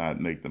still not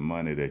make the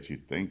money that you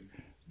think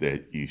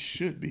that you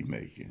should be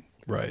making.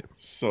 Right.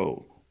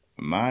 So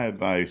my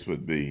advice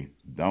would be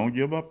don't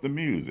give up the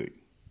music.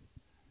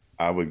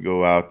 I would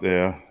go out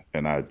there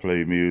and I'd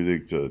play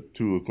music till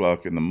 2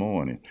 o'clock in the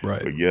morning.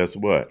 Right. But guess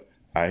what?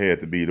 I had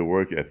to be to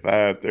work at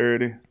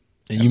 5:30.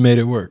 And you made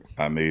it work.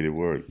 I made it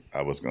work.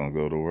 I was gonna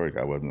go to work.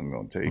 I wasn't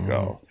gonna take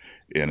off.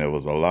 And it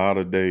was a lot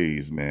of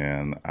days,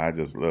 man. I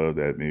just loved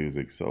that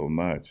music so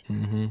much.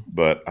 Mm-hmm.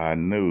 But I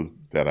knew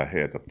that I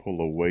had to pull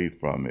away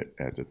from it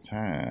at the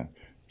time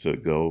to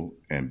go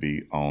and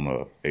be on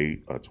a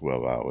 8 or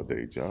 12 hour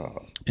day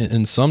job.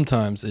 And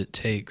sometimes it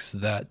takes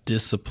that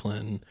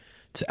discipline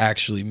to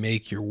actually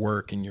make your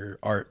work and your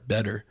art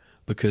better,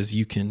 because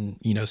you can,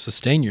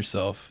 sustain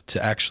yourself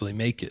to actually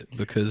make it,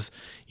 because,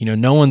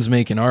 no one's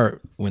making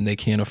art when they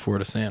can't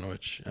afford a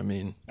sandwich. I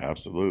mean,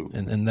 absolutely.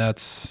 And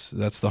that's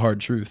the hard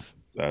truth.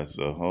 That's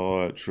the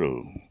hard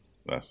truth.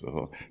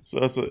 So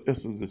it's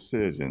a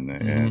decision.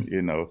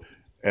 Mm-hmm.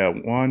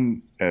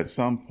 And, at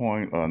some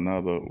point or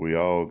another, we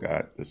all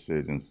got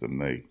decisions to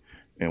make.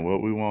 And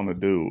what we want to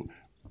do,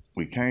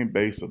 we can't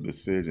base a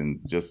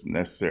decision just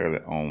necessarily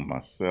on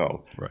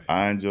myself. Right.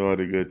 I enjoyed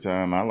a good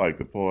time. I like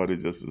to party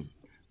just as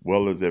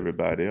well as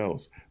everybody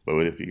else.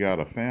 But if you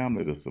got a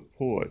family to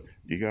support,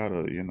 you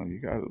gotta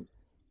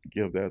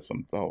give that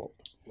some thought.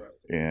 Right.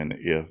 And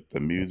if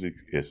the music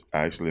is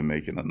actually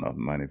making enough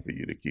money for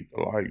you to keep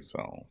the lights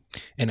on.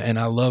 And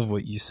I love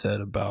what you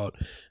said about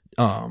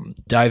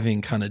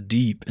diving kind of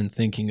deep and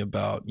thinking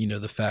about,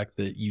 the fact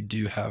that you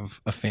do have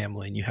a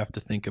family and you have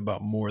to think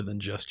about more than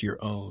just your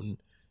own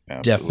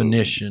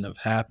definition of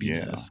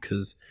happiness,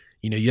 because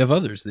you have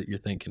others that you're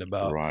thinking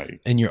about, right?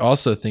 And you're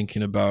also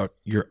thinking about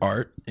your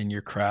art and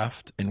your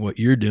craft and what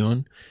you're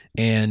doing,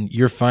 and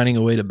you're finding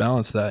a way to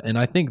balance that. And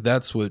I think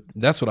that's what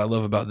I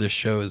love about this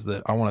show, is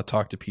that I want to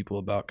talk to people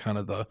about kind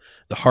of the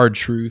hard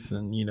truth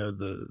and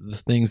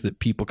the things that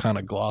people kind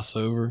of gloss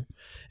over.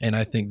 And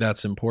I think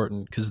that's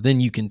important, because then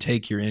you can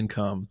take your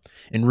income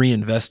and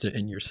reinvest it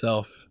in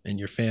yourself and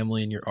your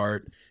family and your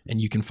art,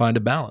 and you can find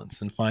a balance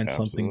and find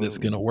something that's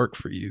going to work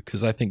for you,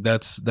 because I think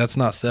that's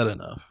not said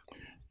enough.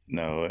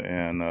 No,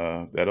 and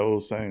that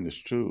old saying is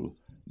true.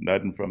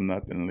 Nothing from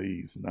nothing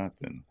leaves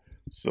nothing.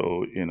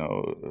 So,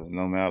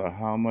 no matter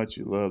how much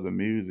you love the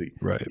music,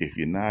 right, if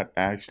you're not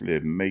actually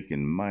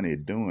making money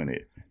doing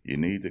it, you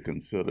need to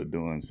consider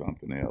doing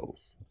something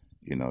else.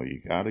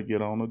 You got to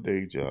get on a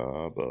day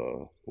job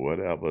or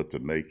whatever to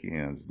make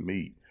ends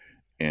meet.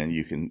 And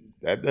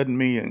that doesn't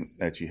mean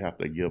that you have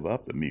to give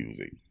up the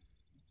music.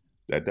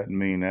 That doesn't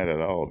mean that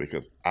at all,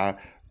 because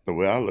the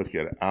way I look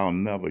at it, I'll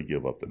never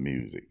give up the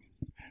music.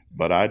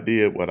 But I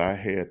did what I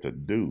had to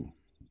do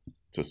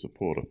to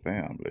support a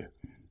family.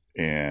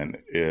 And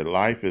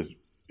life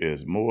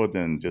is more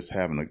than just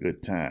having a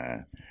good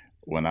time.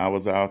 When I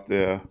was out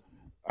there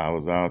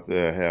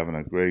having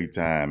a great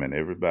time, and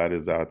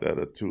everybody's out there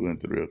at 2 and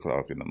 3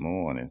 o'clock in the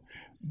morning.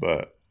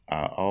 But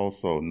I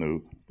also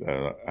knew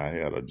that I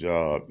had a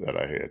job that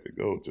I had to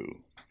go to.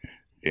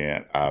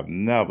 And I've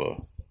never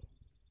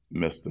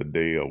missed a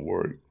day of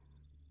work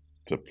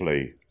to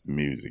play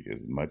music,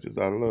 as much as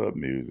I love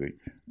music.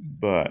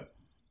 But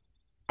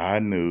I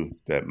knew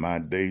that my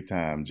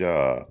daytime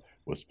job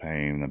was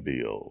paying the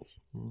bills.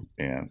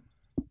 And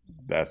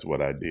that's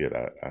what I did.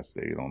 I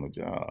stayed on the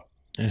job.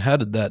 And how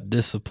did that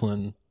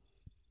discipline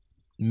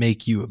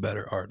make you a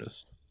better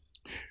artist?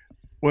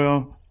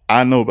 Well,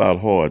 I know about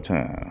hard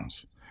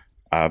times.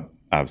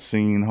 I've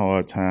seen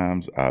hard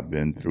times. I've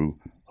been through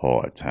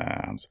hard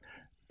times.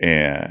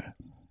 And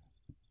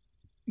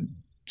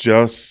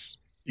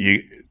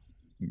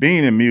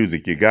being in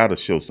music, you got to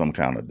show some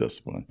kind of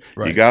discipline.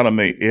 Right. You got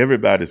to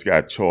everybody's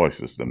got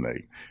choices to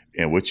make.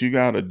 And what you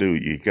got to do,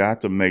 you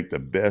got to make the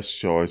best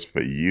choice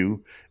for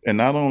you, and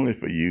not only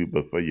for you,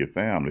 but for your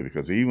family.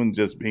 Because even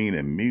just being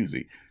in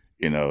music,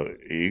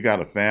 you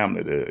got a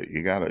family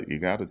you got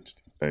to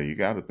you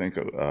got to think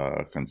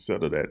of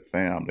consider that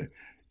family.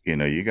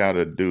 You got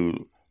to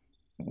do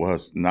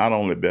what's not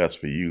only best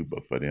for you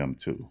but for them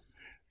too.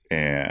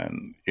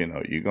 And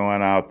you're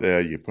going out there,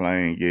 you're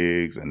playing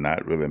gigs and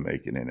not really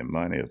making any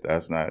money. If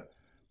that's not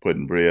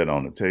putting bread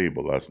on the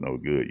table, that's no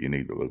good. You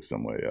need to look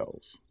somewhere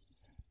else.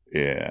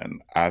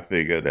 And I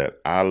figure that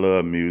I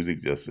love music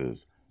just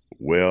as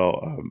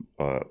well,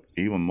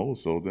 even more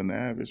so than the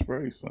average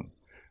person.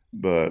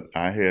 But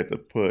I had to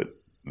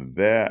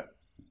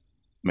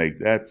make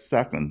that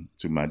second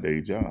to my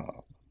day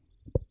job.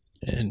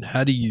 And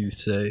how do you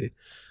say,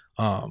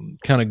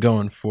 kind of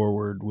going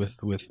forward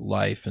with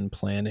life and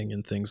planning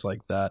and things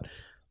like that?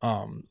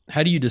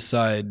 How do you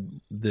decide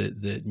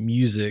that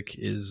music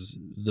is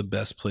the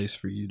best place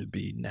for you to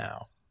be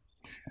now?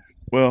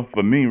 Well,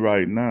 for me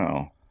right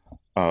now,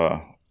 uh,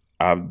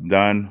 I've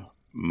done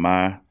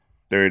my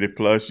 30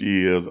 plus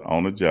years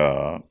on the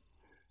job,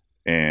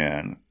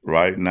 and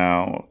right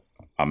now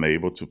I'm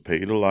able to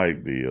pay the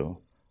light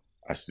bill.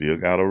 I still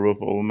got a roof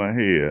over my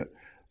head.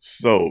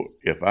 So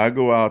if I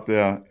go out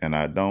there and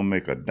I don't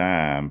make a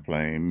dime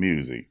playing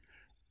music,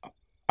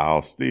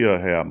 I'll still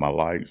have my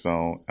lights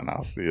on and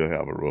I'll still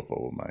have a roof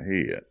over my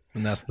head.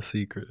 And that's the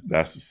secret.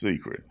 That's the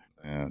secret.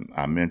 And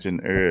I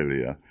mentioned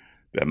earlier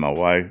that my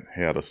wife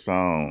had a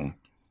song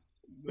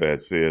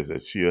that says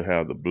that she'll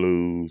have the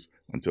blues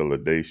until the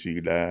day she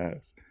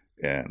dies.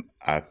 And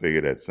I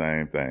figured that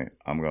same thing.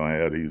 I'm going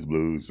to have these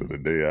blues to the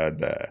day I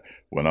die.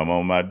 When I'm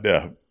on my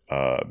death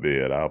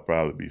bed, I'll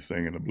probably be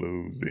singing the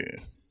blues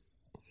then.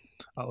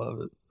 I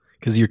love it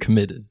because you're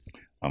committed.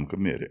 I'm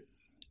committed.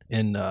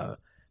 And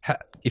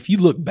if you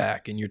look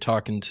back and you're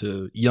talking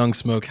to young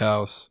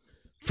Smokehouse,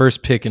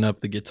 first picking up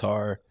the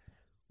guitar,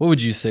 what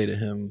would you say to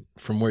him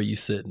from where you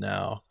sit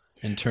now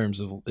in terms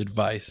of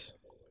advice?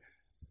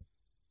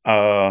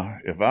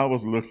 If I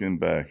was looking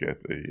back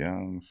at the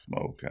young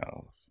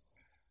Smokehouse,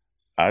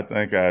 I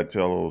think I'd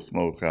tell old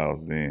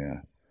Smokehouse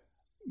then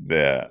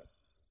that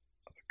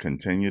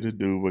continue to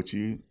do what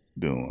you're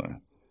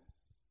doing,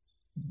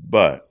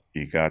 but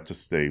you got to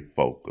stay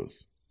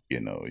focused.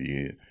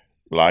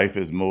 Life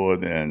is more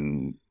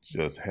than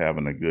just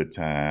having a good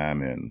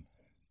time, and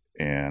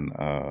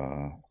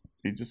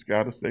you just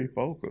got to stay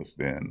focused.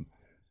 And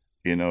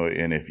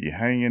if you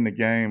hang in the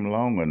game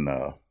long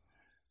enough,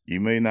 you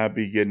may not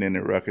be getting any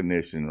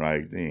recognition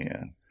right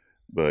then,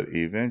 but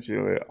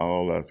eventually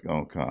all that's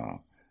gonna come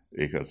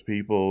because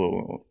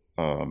people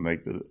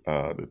make the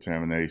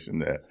determination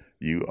that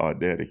you are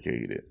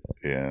dedicated.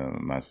 And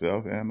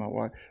myself and my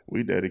wife,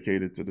 we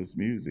dedicated to this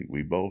music.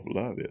 We both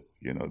love it.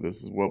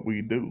 This is what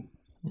we do.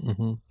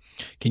 Mm-hmm.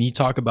 Can you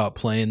talk about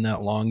playing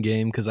that long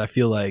game? Because I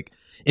feel like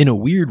in a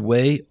weird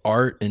way,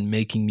 art and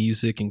making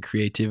music and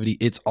creativity,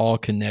 it's all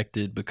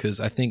connected because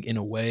I think in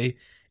a way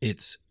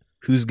it's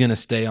who's going to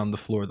stay on the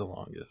floor the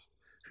longest,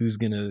 who's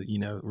going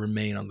to,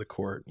 remain on the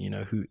court,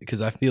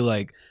 because I feel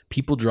like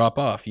people drop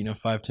off,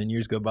 5-10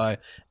 years go by,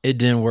 it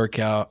didn't work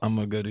out, I'm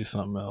going to go do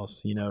something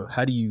else.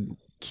 How do you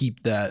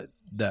keep that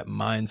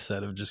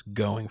mindset of just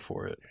going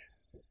for it?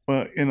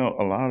 Well,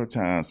 a lot of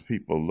times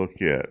people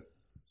look at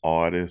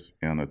artists,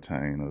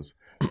 entertainers,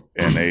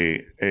 and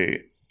they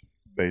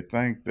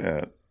think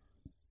that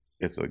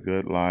it's a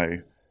good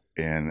life.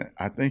 And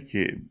I think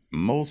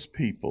most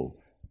people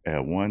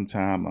at one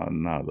time or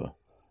another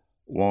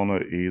want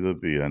to either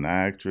be an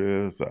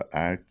actress, an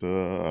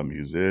actor, a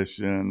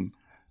musician,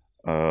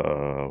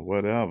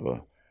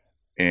 whatever.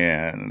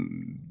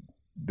 And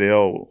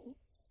they'll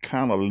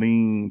kind of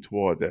lean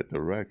toward that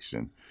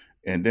direction.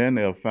 And then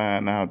they'll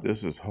find out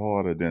this is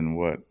harder than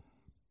what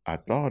I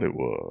thought it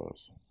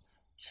was.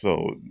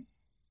 So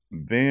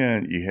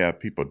then you have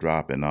people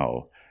dropping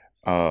off.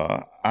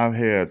 I've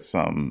had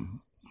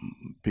some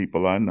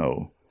people I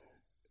know,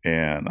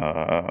 and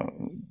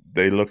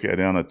they look at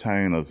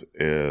entertainers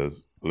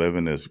as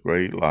living this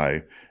great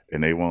life,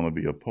 and they want to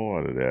be a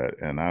part of that.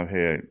 And I've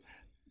had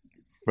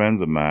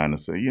friends of mine that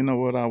say, you know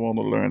what, I want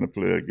to learn to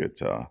play a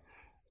guitar.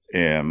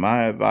 And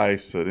my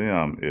advice to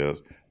them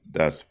is,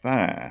 that's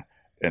fine.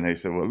 And they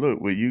said, well, look,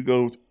 will you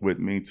go with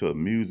me to a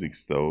music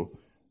store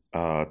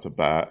to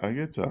buy a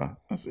guitar?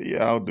 I said,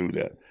 yeah, I'll do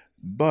that.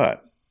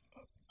 But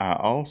I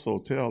also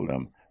tell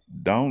them,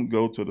 don't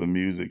go to the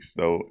music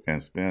store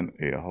and spend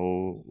a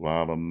whole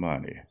lot of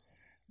money,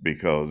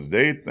 because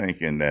they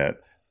thinking that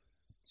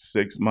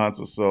 6 months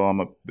or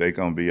so they're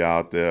going to be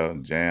out there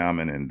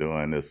jamming and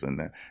doing this and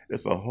that.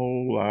 It's a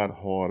whole lot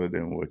harder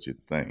than what you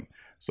think.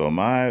 So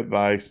my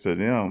advice to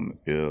them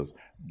is,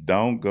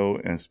 don't go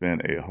and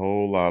spend a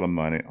whole lot of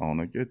money on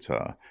a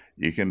guitar.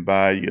 You can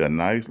buy you a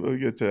nice little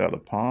guitar at a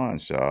pawn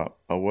shop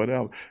or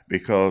whatever,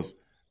 because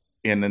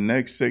in the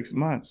next 6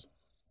 months,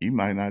 you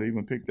might not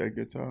even pick that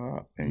guitar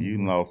up, and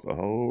you lost a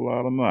whole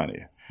lot of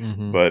money.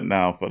 Mm-hmm. But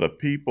now for the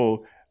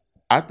people,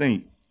 I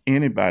think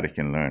anybody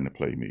can learn to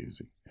play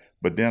music.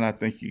 But then I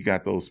think you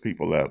got those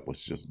people that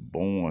was just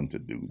born to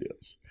do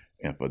this.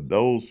 And for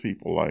those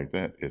people like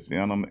that, it's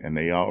in them, and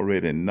they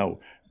already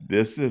know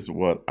this is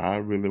what I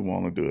really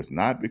want to do. It's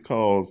not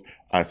because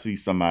I see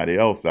somebody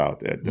else out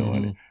there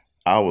doing it.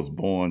 I was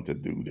born to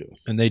do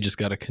this. And they just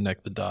got to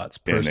connect the dots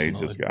And they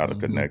personally. just got to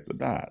connect the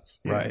dots.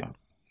 Right. Yeah.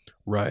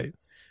 Right.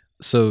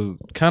 So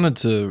kind of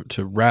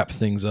to wrap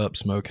things up,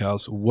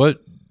 Smokehouse, what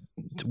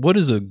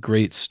is a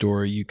great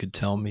story you could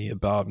tell me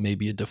about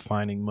maybe a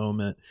defining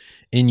moment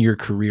in your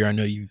career? I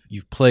know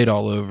you've played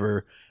all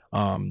over.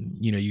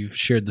 You've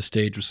shared the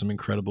stage with some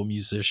incredible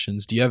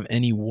musicians. Do you have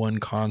any one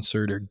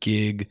concert or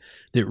gig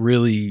that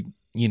really,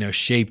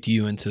 shaped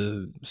you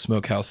into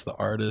Smokehouse the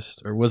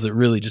artist, or was it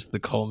really just the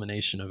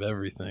culmination of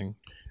everything?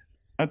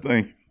 I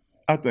think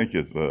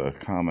it's a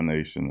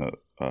combination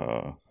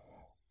of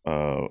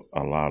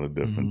a lot of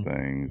different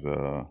Mm-hmm. things.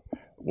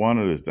 One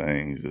of the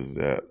things is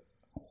that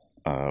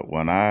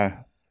when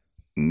I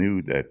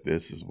knew that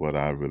this is what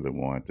I really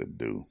wanted to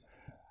do,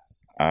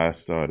 I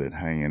started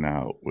hanging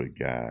out with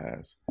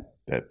guys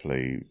that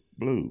played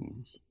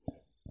blues.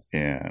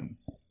 And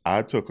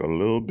I took a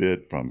little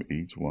bit from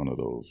each one of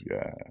those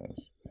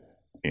guys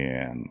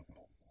and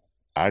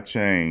I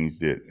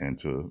changed it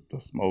into the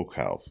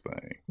Smokehouse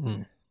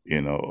thing.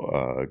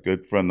 Mm. A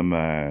good friend of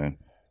mine,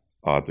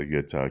 Arthur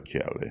Guitar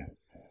Kelly,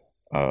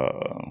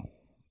 uh,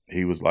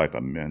 he was like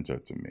a mentor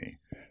to me.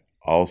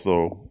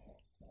 Also,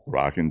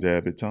 Rockin'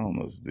 Tabby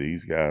Thomas,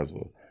 these guys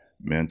were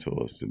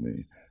mentors to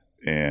me.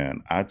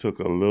 And I took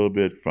a little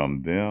bit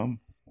from them,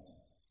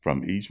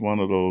 from each one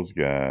of those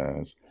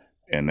guys.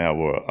 And there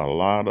were a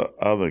lot of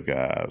other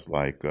guys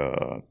like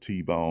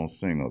T-Bone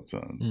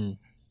Singleton, Mm.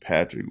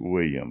 Patrick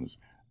Williams.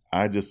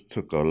 I just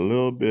took a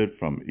little bit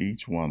from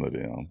each one of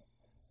them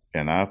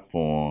and I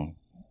formed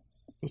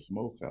the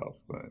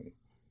Smokehouse thing.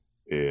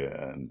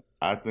 And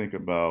I think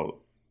about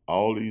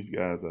all these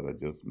guys that I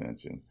just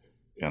mentioned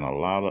and a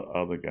lot of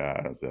other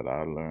guys that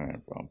I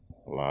learned from.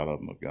 A lot of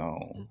them are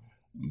gone. Mm.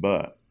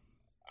 But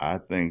I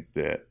think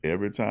that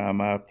every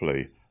time I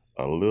play,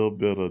 a little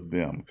bit of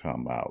them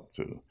come out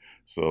too.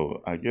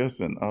 So I guess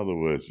in other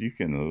words, you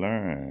can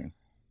learn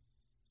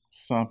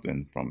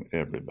something from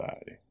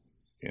everybody,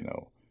 you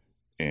know.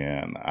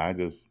 And I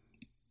just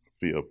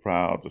feel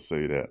proud to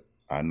say that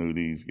I knew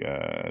these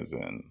guys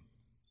and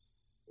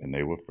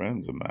they were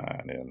friends of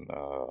mine and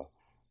uh,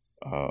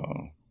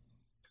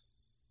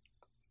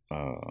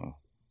 uh,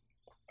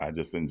 I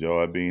just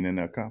enjoy being in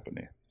their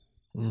company.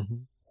 Mm-hmm.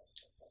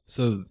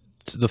 So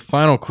the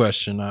final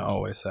question I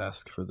always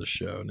ask for the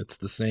show, and it's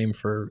the same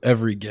for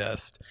every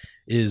guest,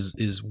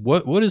 is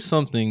what is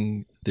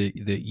something that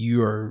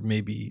you are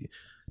maybe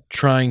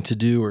trying to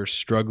do or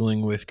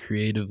struggling with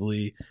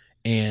creatively,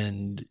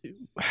 and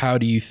how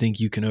do you think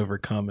you can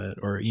overcome it?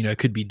 Or it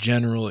could be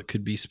general, it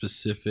could be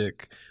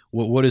specific.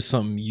 What is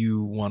something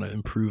you want to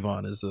improve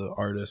on as an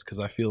artist? Because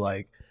I feel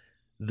like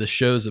the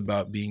show's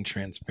about being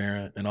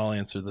transparent, and I'll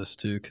answer this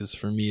too, because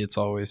for me it's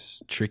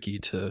always tricky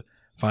to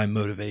find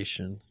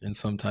motivation, and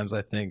sometimes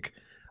I think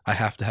I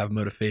have to have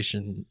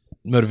motivation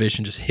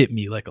just hit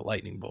me like a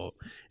lightning bolt,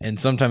 and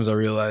sometimes I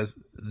realize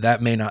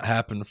that may not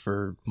happen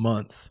for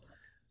months.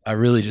 I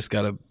really just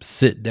got to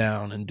sit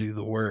down and do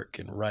the work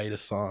and write a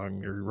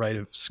song or write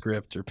a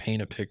script or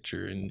paint a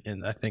picture,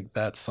 and I think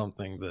that's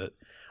something that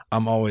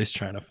I'm always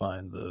trying to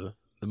find the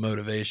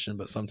motivation,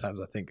 but sometimes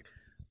I think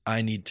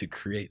I need to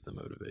create the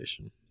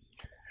motivation.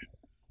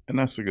 And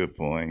that's a good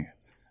point.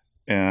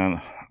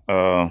 And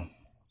uh,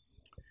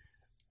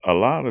 a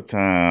lot of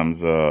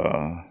times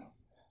I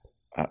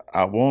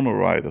want to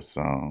write a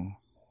song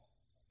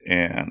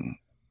and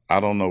I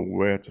don't know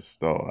where to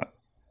start.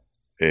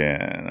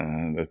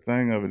 And the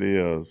thing of it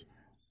is,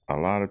 a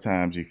lot of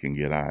times you can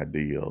get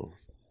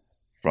ideas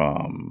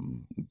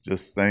from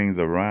just things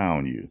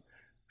around you.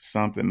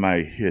 Something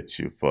might hit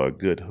you for a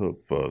good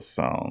hook for a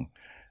song.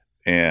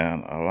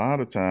 And a lot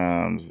of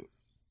times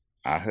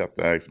I have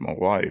to ask my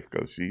wife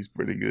because she's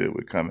pretty good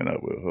with coming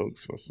up with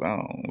hooks for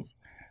songs.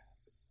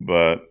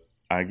 But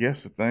I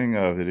guess the thing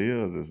of it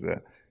is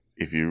that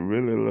if you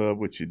really love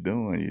what you're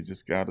doing, you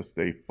just got to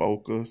stay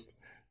focused.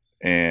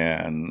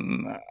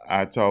 And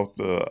I talk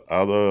to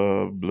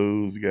other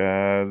blues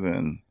guys,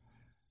 and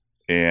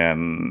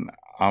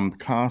I'm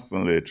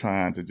constantly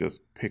trying to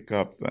just pick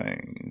up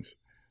things.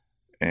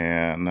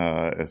 And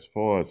as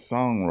far as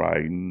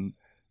songwriting,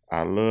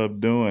 I love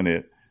doing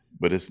it,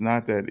 but it's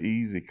not that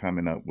easy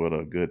coming up with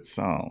a good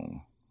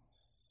song.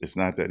 It's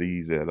not that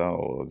easy at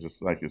all.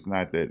 Just like it's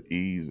not that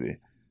easy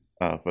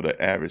for the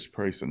average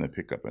person to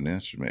pick up an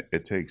instrument.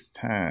 It takes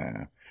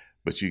time,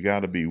 but you got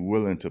to be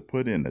willing to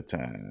put in the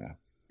time.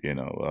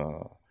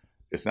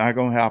 It's not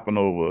going to happen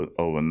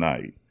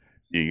overnight.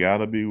 You got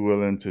to be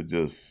willing to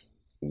just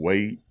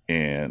wait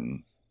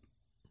and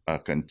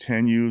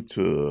continue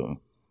to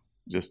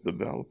just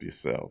develop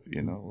yourself.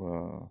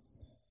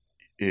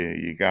 Yeah,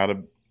 you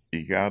gotta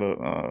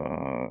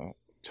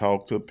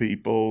talk to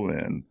people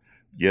and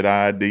get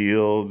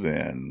ideas,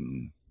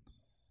 and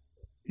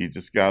you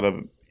just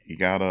gotta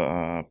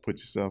put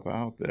yourself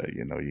out there.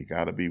 You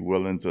gotta be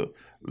willing to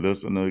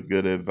listen to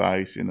good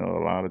advice. A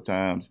lot of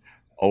times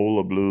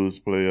older blues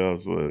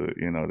players were,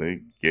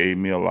 they gave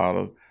me a lot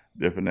of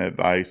different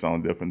advice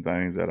on different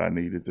things that I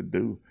needed to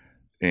do,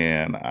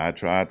 and I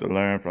tried to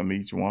learn from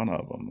each one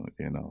of them.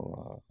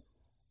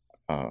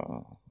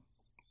 Uh,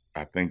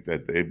 I think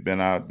that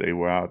they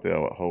were out there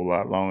a whole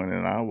lot longer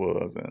than I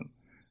was, and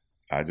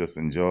I just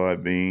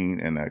enjoyed being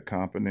in that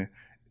company.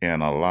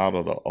 And a lot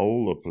of the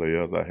older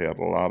players, I had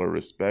a lot of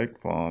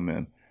respect for them,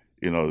 and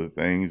the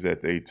things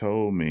that they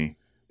told me,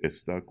 it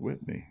stuck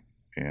with me,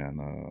 and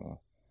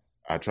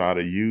I try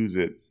to use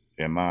it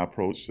in my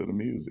approach to the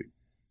music.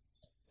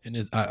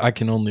 And I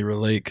can only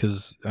relate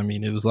because I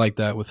mean it was like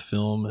that with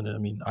film, and I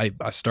mean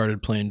I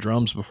started playing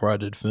drums before I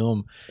did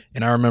film,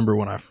 and I remember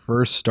when I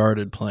first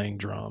started playing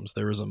drums,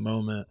 there was a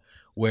moment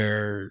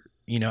where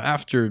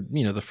after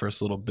the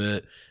first little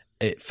bit,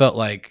 it felt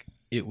like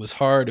it was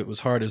hard,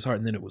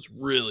 and then it was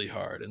really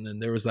hard, and then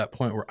there was that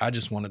point where I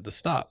just wanted to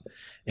stop,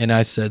 and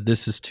I said,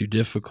 "This is too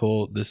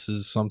difficult. This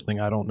is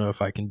something I don't know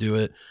if I can do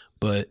it."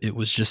 But it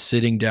was just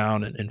sitting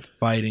down and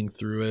fighting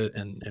through it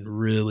and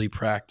really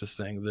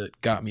practicing that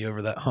got me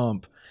over that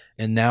hump.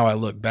 And now I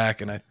look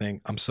back and I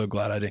think I'm so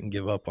glad I didn't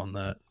give up on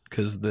that,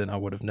 because then I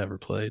would have never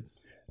played.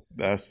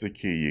 That's the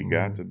key. You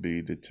got to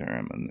be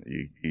determined.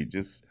 You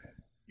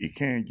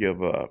can't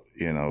give up.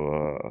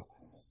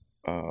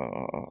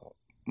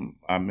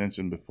 I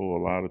mentioned before,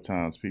 a lot of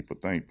times people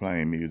think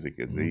playing music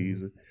is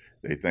easy.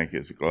 They think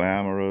it's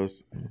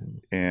glamorous,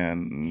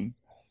 and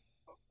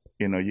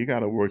you got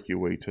to work your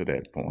way to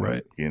that point.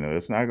 Right.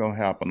 It's not going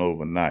to happen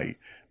overnight,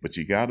 but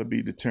you got to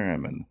be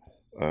determined.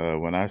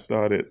 When I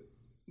started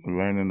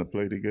learning to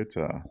play the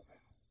guitar,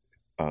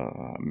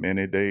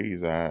 many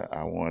days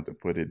I wanted to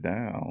put it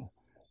down,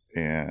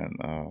 and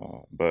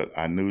but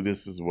I knew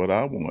this is what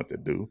I wanted to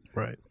do.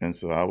 Right. And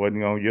so I wasn't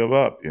going to give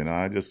up.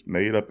 I just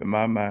made up in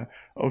my mind,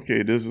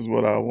 okay, this is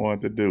what I wanted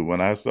to do.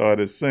 When I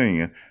started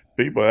singing,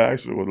 people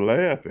actually were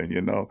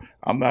laughing.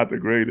 I'm not the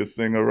greatest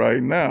singer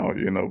right now,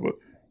 but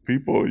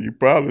you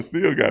probably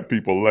still got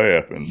people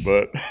laughing,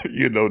 but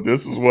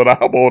this is what I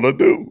want to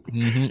do.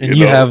 And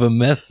you have a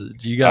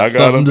message. You got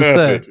something to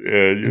say.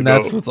 Yeah, and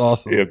that's what's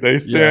awesome. If they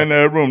stay in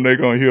that room, they're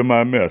gonna hear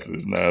my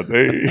message. Now, if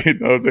they,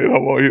 if they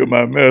don't want to hear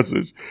my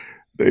message,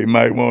 they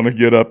might want to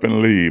get up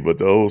and leave. But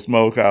the old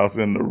Smokehouse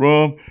in the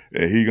room,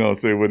 and he gonna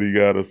say what he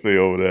got to say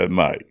over that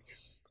mic.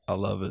 I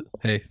love it.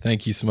 Hey,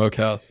 thank you,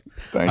 Smokehouse.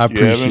 I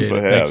appreciate Evan,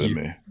 for having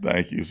me.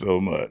 Thank you so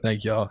much.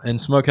 Thank y'all.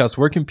 And Smokehouse,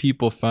 where can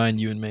people find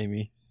you and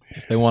Mamie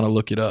if they want to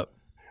look it up?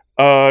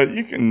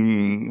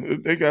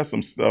 They got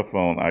some stuff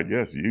on, I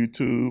guess,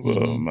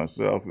 YouTube,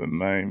 myself and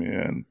Mamie,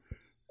 and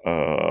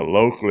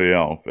locally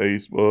on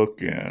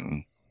Facebook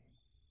and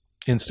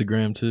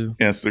Instagram too.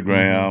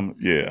 Instagram,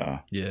 yeah.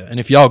 And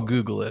if y'all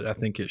Google it, I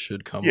think it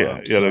should come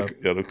up.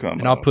 It'll come up.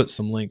 And I'll put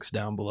some links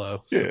down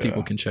below so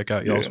people can check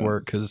out y'all's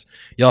work, because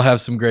y'all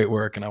have some great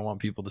work and I want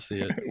people to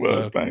see it.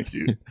 Well, thank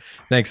you.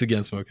 Thanks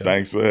again, Smokehouse.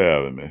 Thanks for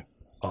having me.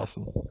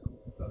 Awesome.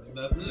 I think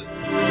that's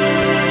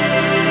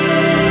it.